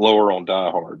little bit lower on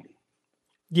Die Hard.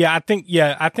 Yeah, I think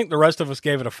the rest of us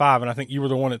gave it a 5, and I think you were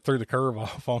the one that threw the curve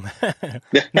off on that.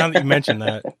 Now that you mentioned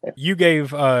that, you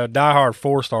gave Die Hard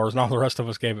 4 stars, and all the rest of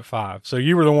us gave it 5. So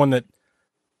you were the one that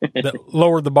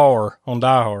lowered the bar on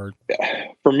Die Hard.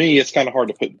 For me, it's kind of hard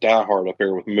to put Die Hard up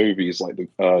there with movies like the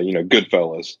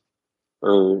Goodfellas,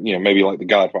 or maybe like The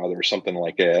Godfather or something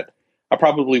like that. I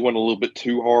probably went a little bit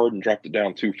too hard and dropped it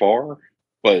down too far,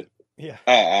 but yeah,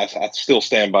 I still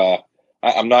stand by.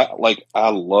 I'm not like, I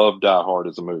love Die Hard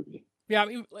as a movie. Yeah,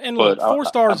 and look, 4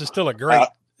 stars is still a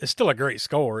great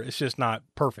score. It's just not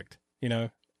perfect,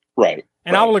 Right.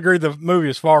 And I will agree, the movie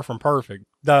is far from perfect.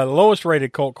 The lowest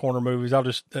rated Cult Corner movies, I'll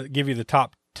just give you the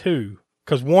top 2,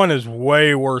 because one is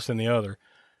way worse than the other.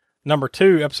 Number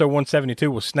 2, episode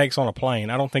 172, was Snakes on a Plane.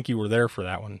 I don't think you were there for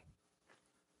that one.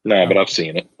 No, but I've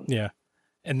seen it. Yeah.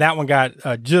 And that one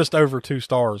got just over 2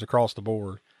 stars across the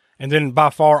board. And then by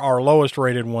far our lowest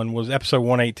rated one was episode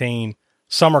 118,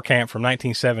 Summer Camp from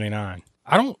 1979.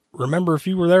 I don't remember if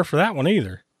you were there for that one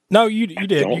either. No, you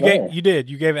did. You did.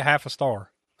 You gave it half a star.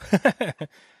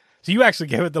 So you actually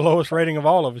gave it the lowest rating of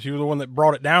all of us. You were the one that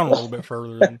brought it down a little bit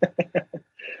further.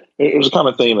 There's a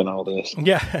common theme in all this.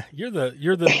 Yeah, you're the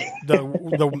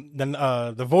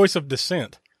voice of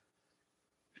dissent.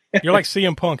 You're like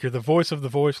CM Punk. You're the voice of the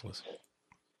voiceless.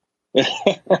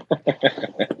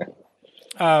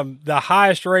 The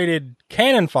highest rated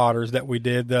cannon fodders that we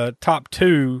did, the top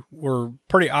 2 were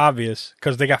pretty obvious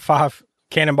because they got 5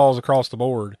 cannonballs across the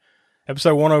board.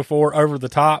 Episode 104, Over the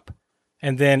Top,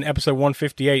 and then episode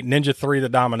 158, Ninja 3, The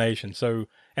Domination. So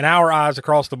in our eyes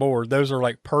across the board, those are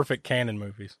like perfect cannon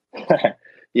movies.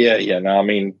 Yeah. No, I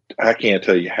mean, I can't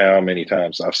tell you how many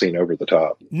times I've seen Over the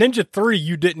Top. Ninja 3,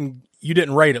 you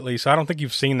didn't rate, at least. I don't think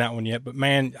you've seen that one yet, but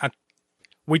man,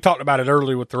 we talked about it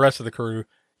earlier with the rest of the crew.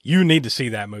 You need to see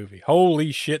that movie.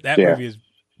 Holy shit, that movie is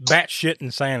batshit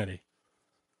insanity.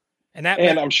 And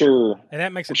I'm sure. And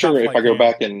that makes it. I'm sure if I go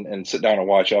back and sit down and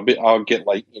watch it, I'll get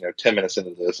like 10 minutes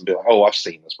into this and be like, oh, I've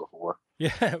seen this before.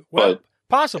 Yeah, well, but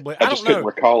possibly. I just couldn't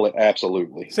recall it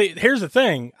absolutely. See, here's the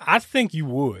thing. I think you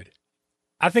would.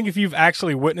 I think if you've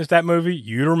actually witnessed that movie,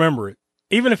 you'd remember it,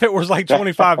 even if it was like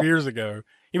 25 years ago.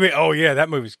 You'd be, oh yeah, that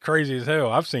movie's crazy as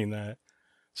hell. I've seen that.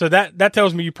 So that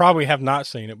tells me you probably have not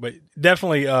seen it, but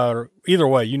definitely, either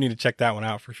way, you need to check that one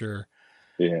out for sure.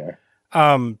 Yeah.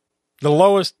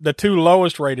 The 2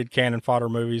 lowest rated cannon fodder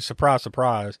movies, surprise,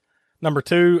 surprise. Number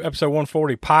 2, episode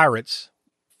 140, Pirates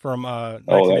from, that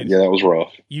was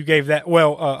rough. You gave that,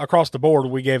 across the board,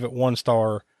 we gave it 1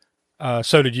 star.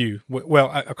 So did you.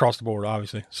 Across the board,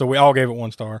 obviously. So we all gave it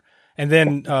 1 star. And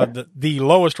then, the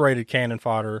lowest rated cannon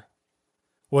fodder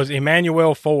was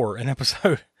Emmanuel 4 in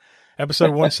episode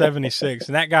 176,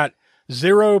 and that got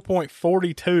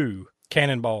 0.42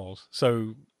 cannonballs.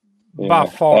 So by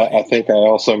far, I think I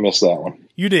also missed that one.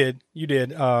 You did.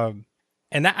 And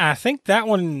I think that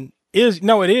one is,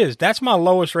 no, it is. That's my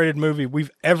lowest rated movie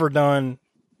we've ever done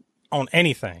on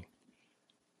anything.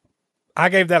 I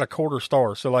gave that a 1/4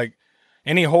 star. So like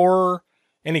any horror,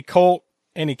 any cult,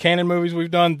 any canon movies we've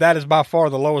done, that is by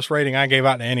far the lowest rating I gave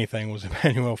out to anything was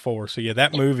Emmanuel 4. So yeah,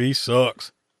 that movie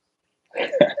sucks.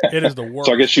 It is the worst.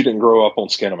 So I guess you didn't grow up on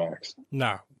Skinamax.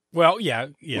 No. Well, yeah,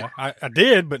 I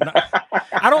did, but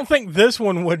I don't think this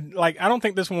one would I don't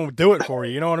think this one would do it for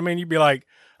you. You know what I mean? You'd be like,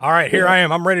 all right, here I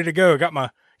am. I'm ready to go. Got my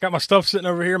stuff sitting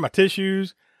over here, my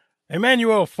tissues.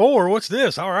 Emmanuel 4, what's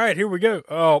this? All right, here we go.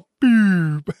 Oh,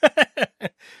 boop.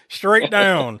 Straight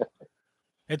down.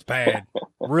 It's bad.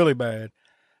 Really bad.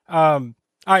 All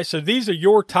right, so these are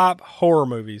your top horror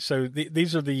movies. So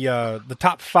these are the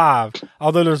top 5.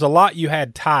 Although there's a lot you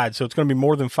had tied, so it's going to be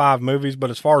more than 5 movies. But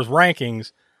as far as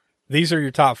rankings, these are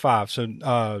your top 5. So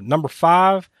number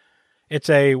 5, it's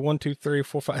a 1, 2, 3,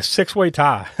 4, 5, 6-way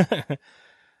tie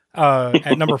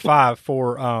at number 5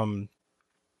 for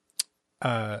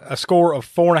a score of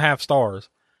 4.5 stars.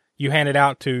 You handed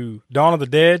out to Dawn of the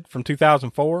Dead from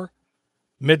 2004,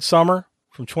 Midsummer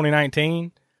from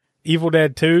 2019, Evil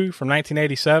Dead 2 from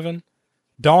 1987,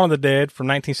 Dawn of the Dead from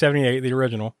 1978, the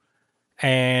original,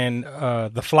 and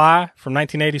The Fly from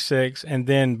 1986, and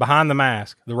then Behind the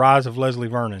Mask, The Rise of Leslie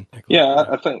Vernon. Yeah,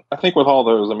 I think with all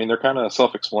those, I mean, they're kind of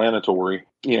self-explanatory.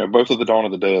 You know, both of the Dawn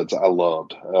of the Deads I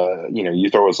loved. You know, you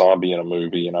throw a zombie in a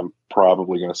movie, and I'm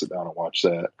probably going to sit down and watch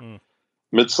that.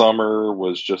 Midsummer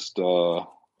was just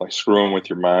like screwing with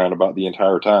your mind about the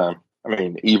entire time. I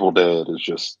mean, Evil Dead is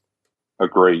just a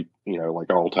great, you know,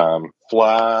 like all time.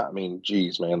 Fly, I mean,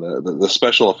 geez, man, the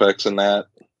special effects in that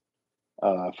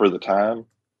for the time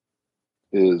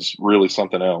is really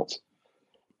something else.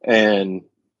 And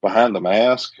Behind the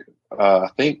Mask, I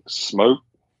think Smoke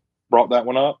brought that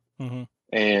one up. Mm-hmm.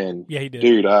 And yeah, he did.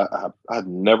 Dude, I'd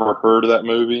never heard of that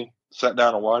movie. Sat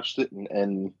down and watched it,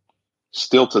 and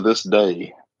still to this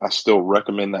day, I still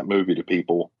recommend that movie to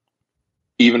people,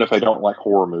 even if they don't like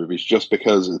horror movies, just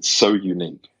because it's so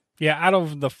unique. Yeah, out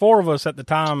of the 4 of us at the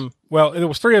time, well, there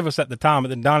was 3 of us at the time, but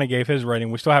then Donnie gave his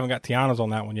rating. We still haven't got Tiana's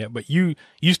on that one yet, but you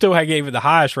still gave it the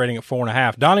highest rating at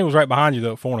 4.5. Donnie was right behind you,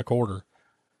 though, at 4.25.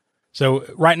 So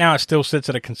right now it still sits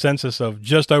at a consensus of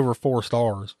just over 4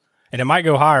 stars. And it might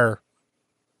go higher,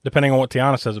 depending on what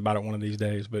Tiana says about it one of these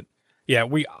days, but yeah,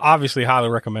 we obviously highly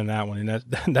recommend that one, and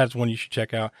that's one you should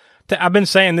check out. I've been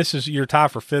saying this is your tie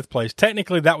for 5th place.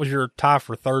 Technically, that was your tie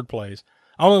for 3rd place.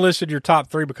 I only listed your top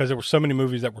 3 because there were so many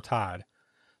movies that were tied.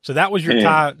 So that was your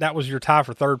tie. That was your tie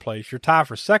for 3rd place. Your tie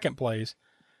for 2nd place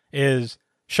is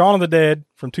Shaun of the Dead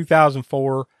from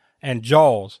 2004 and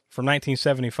Jaws from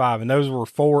 1975, and those were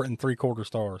 4 3/4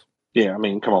 stars. Yeah, I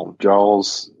mean, come on,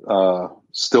 Jaws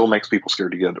still makes people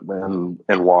scared to get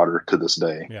in water to this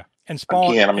day. Yeah. And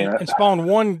Spawn, Again, I mean, and Spawn,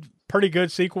 1 pretty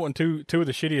good sequel and two of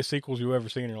the shittiest sequels you've ever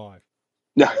seen in your life.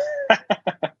 Yeah.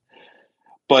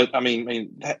 But I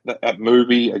mean, that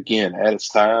movie again at its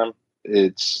time,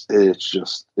 it's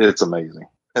amazing.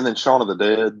 And then Shaun of the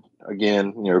Dead,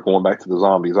 again, you know, going back to the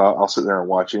zombies, I'll sit there and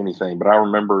watch anything. But I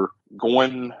remember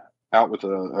going out with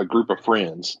a group of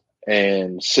friends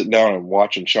and sitting down and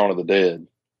watching Shaun of the Dead,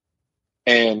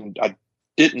 and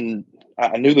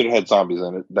I knew that it had zombies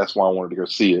in it. That's why I wanted to go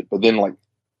see it. But then, like,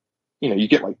 you know, you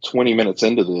get like 20 minutes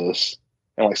into this,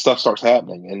 and like stuff starts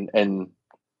happening, and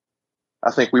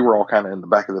I think we were all kind of in the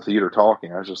back of the theater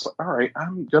talking. I was just like, all right,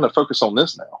 I'm going to focus on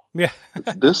this now. Yeah.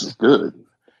 This is good.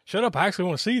 Shut up. I actually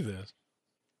want to see this.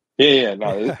 Yeah,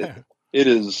 no, it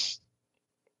is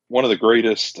one of the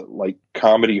greatest, like,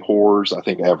 comedy horrors I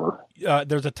think ever.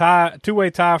 There's a 2-way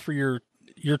tie for your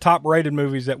top rated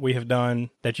movies that we have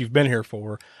done that you've been here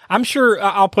for. I'm sure,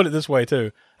 I'll put it this way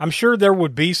too. I'm sure there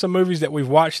would be some movies that we've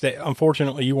watched that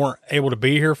unfortunately you weren't able to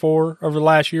be here for over the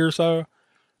last year or so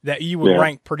that you would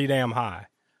rank pretty damn high.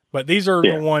 But these are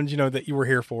the ones, you know, that you were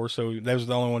here for. So those are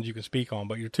the only ones you can speak on.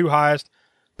 But your 2 highest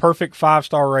perfect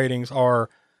 5-star ratings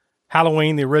are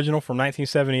Halloween, the original from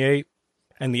 1978,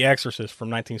 and The Exorcist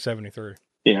from 1973.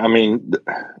 Yeah. I mean,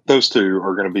 those 2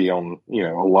 are going to be on, you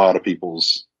know, a lot of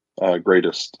people's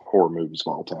greatest horror movies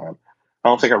of all time. I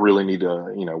don't think I really need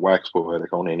to, you know, wax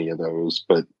poetic on any of those,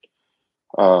 but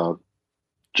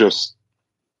just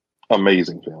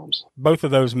amazing films. Both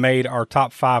of those made our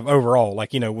top 5 overall.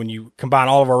 Like, you know, when you combine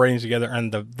all of our ratings together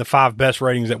and the 5 best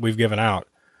ratings that we've given out,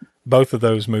 both of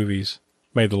those movies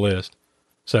made the list.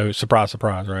 So surprise,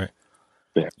 surprise, right?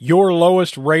 Yeah. Your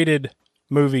lowest rated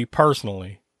movie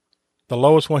personally, the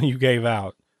lowest one you gave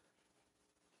out,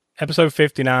 episode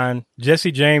 59,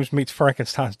 Jesse James Meets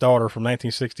Frankenstein's Daughter from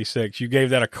 1966. You gave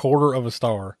that 1/4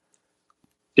 star.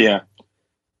 Yeah.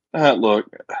 Look,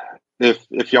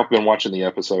 if y'all been watching the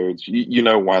episodes, you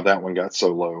know why that one got so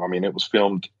low. I mean, it was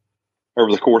filmed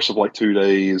over the course of like 2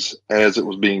 days as it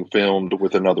was being filmed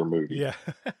with another movie.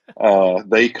 Yeah.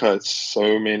 They cut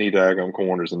so many daggone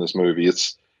corners in this movie.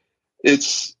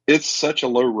 It's such a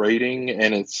low rating,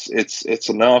 and it's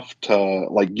enough to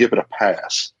like give it a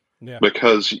pass. Yeah.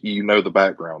 because you know the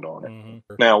background on it.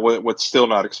 Mm-hmm. Now, what's still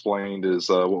not explained is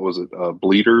what was it?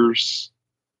 Bleeders.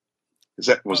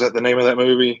 Was that the name of that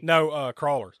movie? No,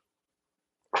 Crawlers.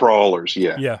 Crawlers.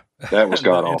 Yeah, Yeah. that was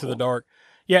god awful. Into the Dark.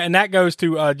 Yeah, and that goes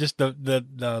to just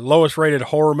the lowest rated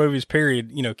horror movies,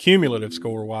 period, cumulative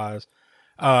score wise.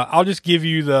 I'll just give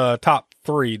you the top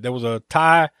 3. There was a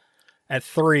tie at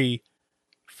 3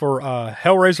 for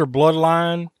Hellraiser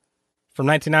Bloodline from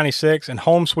 1996 and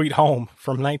Home Sweet Home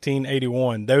from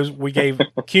 1981. Those we gave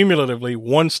cumulatively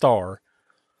 1 star.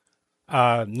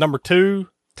 Number 2,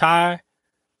 tie,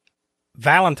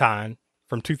 Valentine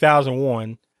from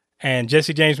 2001 and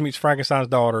Jesse James Meets Frankenstein's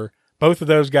Daughter. Both of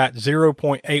those got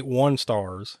 0.81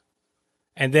 stars.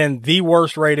 And then the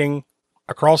worst rating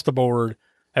across the board,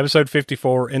 episode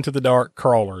 54, Into the Dark,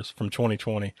 Crawlers from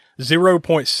 2020,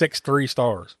 0.63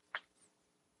 stars.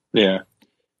 Yeah.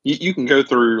 You can go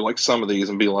through like some of these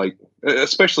and be like,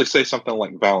 especially say something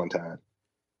like Valentine.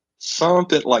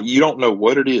 Something like you don't know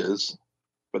what it is,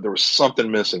 but there was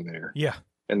something missing there. Yeah.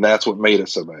 And that's what made it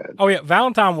so bad. Oh, yeah.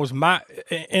 Valentine was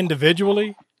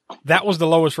individually, that was the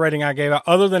lowest rating I gave out,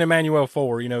 other than Emmanuel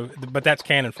 4, but that's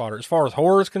cannon fodder. As far as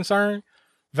horror is concerned,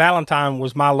 Valentine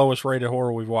was my lowest rated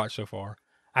horror we've watched so far.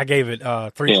 I gave it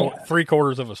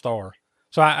 3/4 of a star.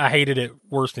 So I hated it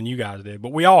worse than you guys did,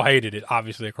 but we all hated it,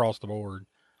 obviously, across the board.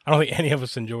 I don't think any of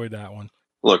us enjoyed that one.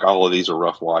 Look, all of these are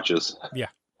rough watches. Yeah.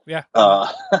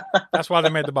 That's why they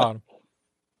made the bottom.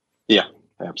 Yeah,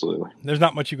 absolutely. There's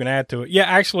not much you can add to it. Yeah,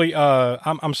 actually,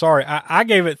 I'm sorry. I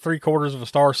gave it 3/4 of a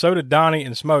star. So did Donnie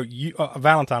and Smoke.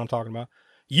 Valentine I'm talking about.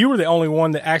 You were the only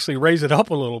one that actually raised it up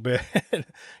a little bit.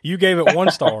 You gave it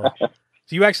 1 star.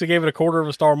 So you actually gave it 1/4 of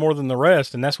a star more than the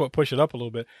rest, and that's what pushed it up a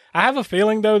little bit. I have a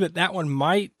feeling, though, that one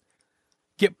might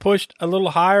get pushed a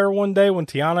little higher one day when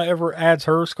Tiana ever adds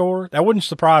her score. That wouldn't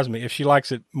surprise me if she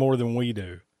likes it more than we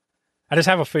do. I just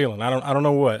have a feeling. I don't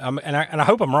know what. And I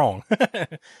hope I'm wrong.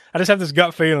 I just have this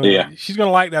gut feeling. Yeah. That she's going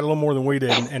to like that a little more than we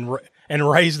did, and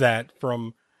raise that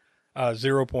from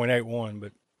 0.81.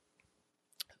 But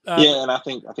yeah, and I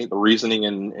think the reasoning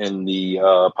in the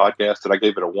podcast that I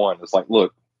gave it a 1 is like,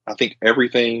 look, I think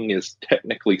everything is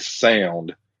technically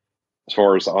sound as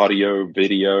far as audio,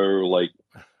 video. Like,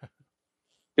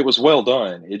 it was well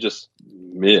done. It just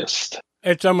missed.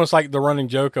 It's almost like the running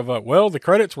joke of, the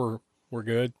credits were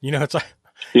good. It's like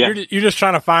you're just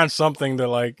trying to find something to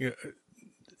like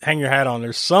hang your hat on.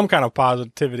 There's some kind of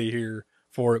positivity here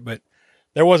for it, but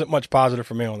there wasn't much positive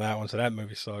for me on that one. So that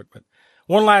movie sucked. But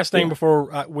one last thing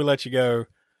before we let you go.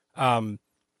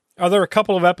 Are there a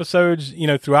couple of episodes,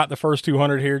 throughout the first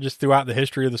 200 here, just throughout the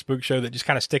history of the Spook Show that just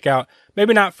kind of stick out?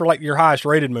 Maybe not for like your highest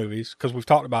rated movies, because we've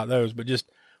talked about those, but just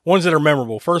ones that are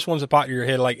memorable. First ones that pop in your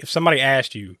head. Like if somebody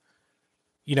asked you,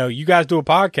 you guys do a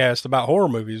podcast about horror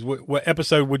movies, what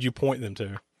episode would you point them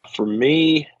to? For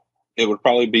me, it would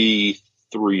probably be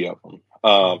 3 of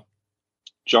them.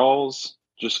 Jaws,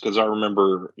 just because I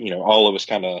remember, all of us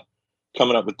kind of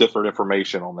coming up with different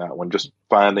information on that one, just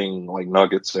finding like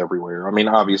nuggets everywhere. I mean,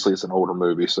 obviously it's an older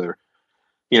movie, so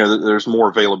there's more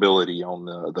availability on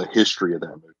the history of that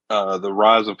movie. The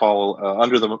Rise and Fall,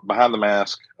 Behind the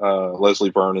Mask, Leslie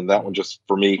Vernon, that one just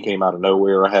for me came out of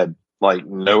nowhere. I had like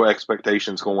no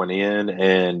expectations going in,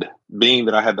 and being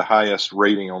that I had the highest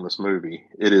rating on this movie,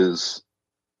 it is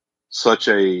such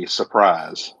a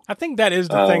surprise. I think that is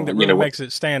the thing that really makes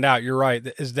it stand out. You're right.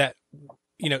 Is that,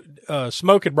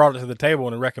 Smoke had brought it to the table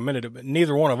and recommended it, but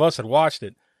neither one of us had watched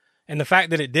it. And the fact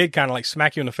that it did kind of like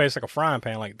smack you in the face like a frying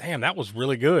pan, like, damn, that was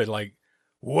really good. Like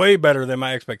way better than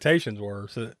my expectations were.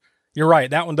 So you're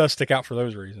right. That one does stick out for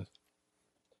those reasons.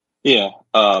 Yeah.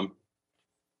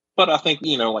 But I think,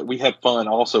 like we had fun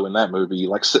also in that movie,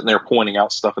 like sitting there pointing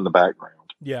out stuff in the background.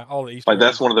 Yeah. All the Easter eggs.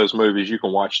 That's one of those movies you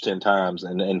can watch 10 times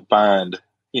and find,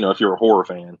 if you're a horror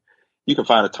fan, you can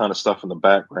find a ton of stuff in the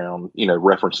background,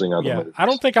 referencing other movies. I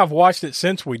don't think I've watched it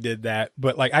since we did that,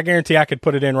 but like I guarantee I could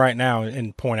put it in right now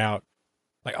and point out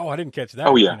like, oh, I didn't catch that.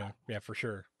 Oh yeah. Yeah, for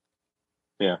sure.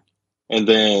 Yeah. And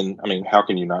then, I mean, how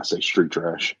can you not say Street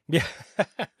Trash? Yeah.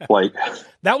 Like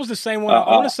that was the same one. I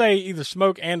want to say either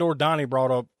Smoke and or Donnie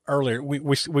brought up earlier. We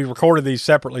recorded these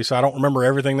separately, so I don't remember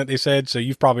everything that they said. So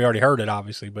you've probably already heard it,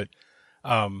 obviously, but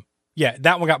yeah,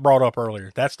 that one got brought up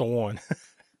earlier. That's the one.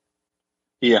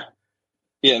 Yeah.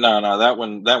 Yeah, no, that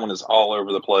one is all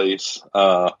over the place.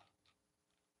 I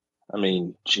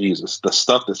mean, Jesus, the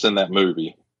stuff that's in that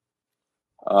movie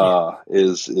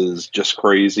is just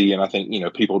crazy, and I think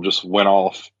people just went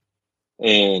off,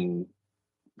 and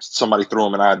somebody threw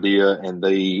them an idea, and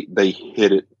they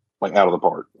hit it like out of the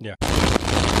park. Yeah.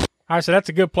 All right, so that's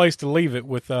a good place to leave it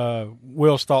with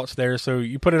Will's thoughts there. So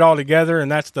you put it all together,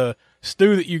 and that's the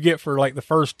stew that you get for like the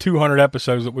first 200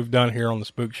 episodes that we've done here on the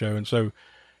Spook Show. And so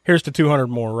here's to 200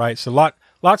 more, right? So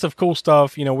lots of cool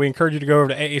stuff. You know, we encourage you to go over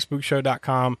to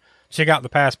aaspookshow.com, check out the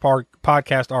past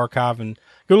podcast archive, and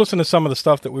go listen to some of the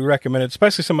stuff that we recommended,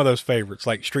 especially some of those favorites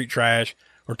like Street Trash,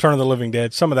 Return of the Living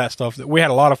Dead, some of that stuff that we had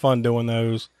a lot of fun doing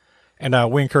those. And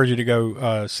we encourage you to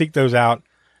go seek those out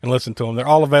and listen to them. They're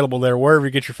all available there wherever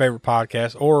you get your favorite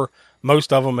podcast, or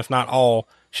most of them, if not all,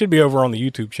 should be over on the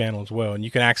YouTube channel as well. And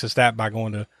you can access that by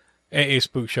going to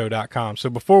aaspookshow.com. So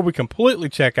before we completely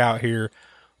check out here,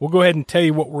 we'll go ahead and tell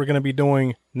you what we're going to be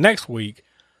doing next week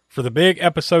for the big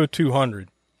episode 200.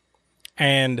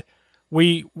 And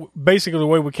we basically, the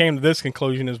way we came to this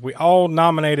conclusion is we all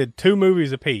nominated 2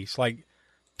 movies apiece, like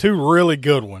 2 really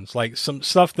good ones, like some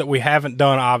stuff that we haven't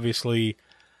done, obviously.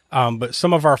 But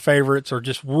some of our favorites are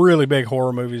just really big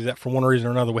horror movies that for one reason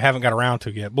or another we haven't got around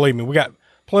to yet. Believe me, we got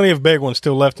plenty of big ones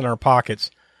still left in our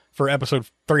pockets for episode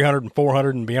 300 and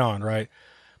 400 and beyond, right?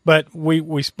 But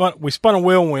we spun a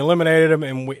wheel and we eliminated them,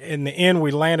 and in the end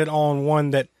we landed on one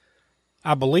that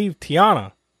I believe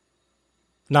Tiana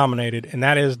nominated, and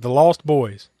that is The Lost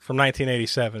Boys from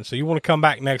 1987. So you want to come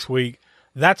back next week.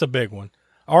 That's a big one.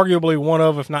 Arguably one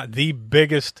of, if not the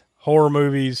biggest horror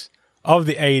movies of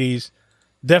the 80s.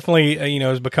 Definitely,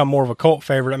 has become more of a cult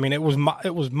favorite. I mean, it was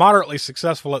moderately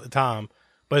successful at the time,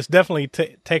 but it's definitely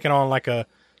taken on like a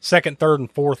second, third,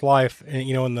 and fourth life,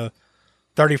 in the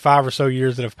 35 or so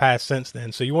years that have passed since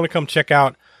then. So you want to come check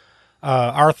out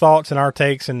our thoughts and our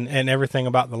takes and everything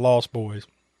about The Lost Boys.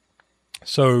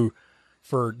 So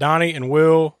for Donnie and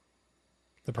Will,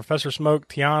 the Professor Smoke,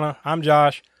 Tiana, I'm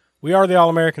Josh. We are the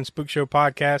All-American Spook Show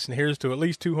Podcast, and here's to at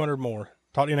least 200 more.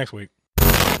 Talk to you next week.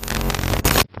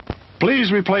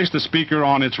 Please replace the speaker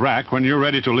on its rack when you're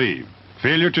ready to leave.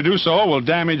 Failure to do so will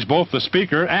damage both the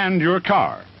speaker and your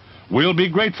car. We'll be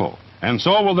grateful, and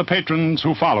so will the patrons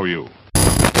who follow you.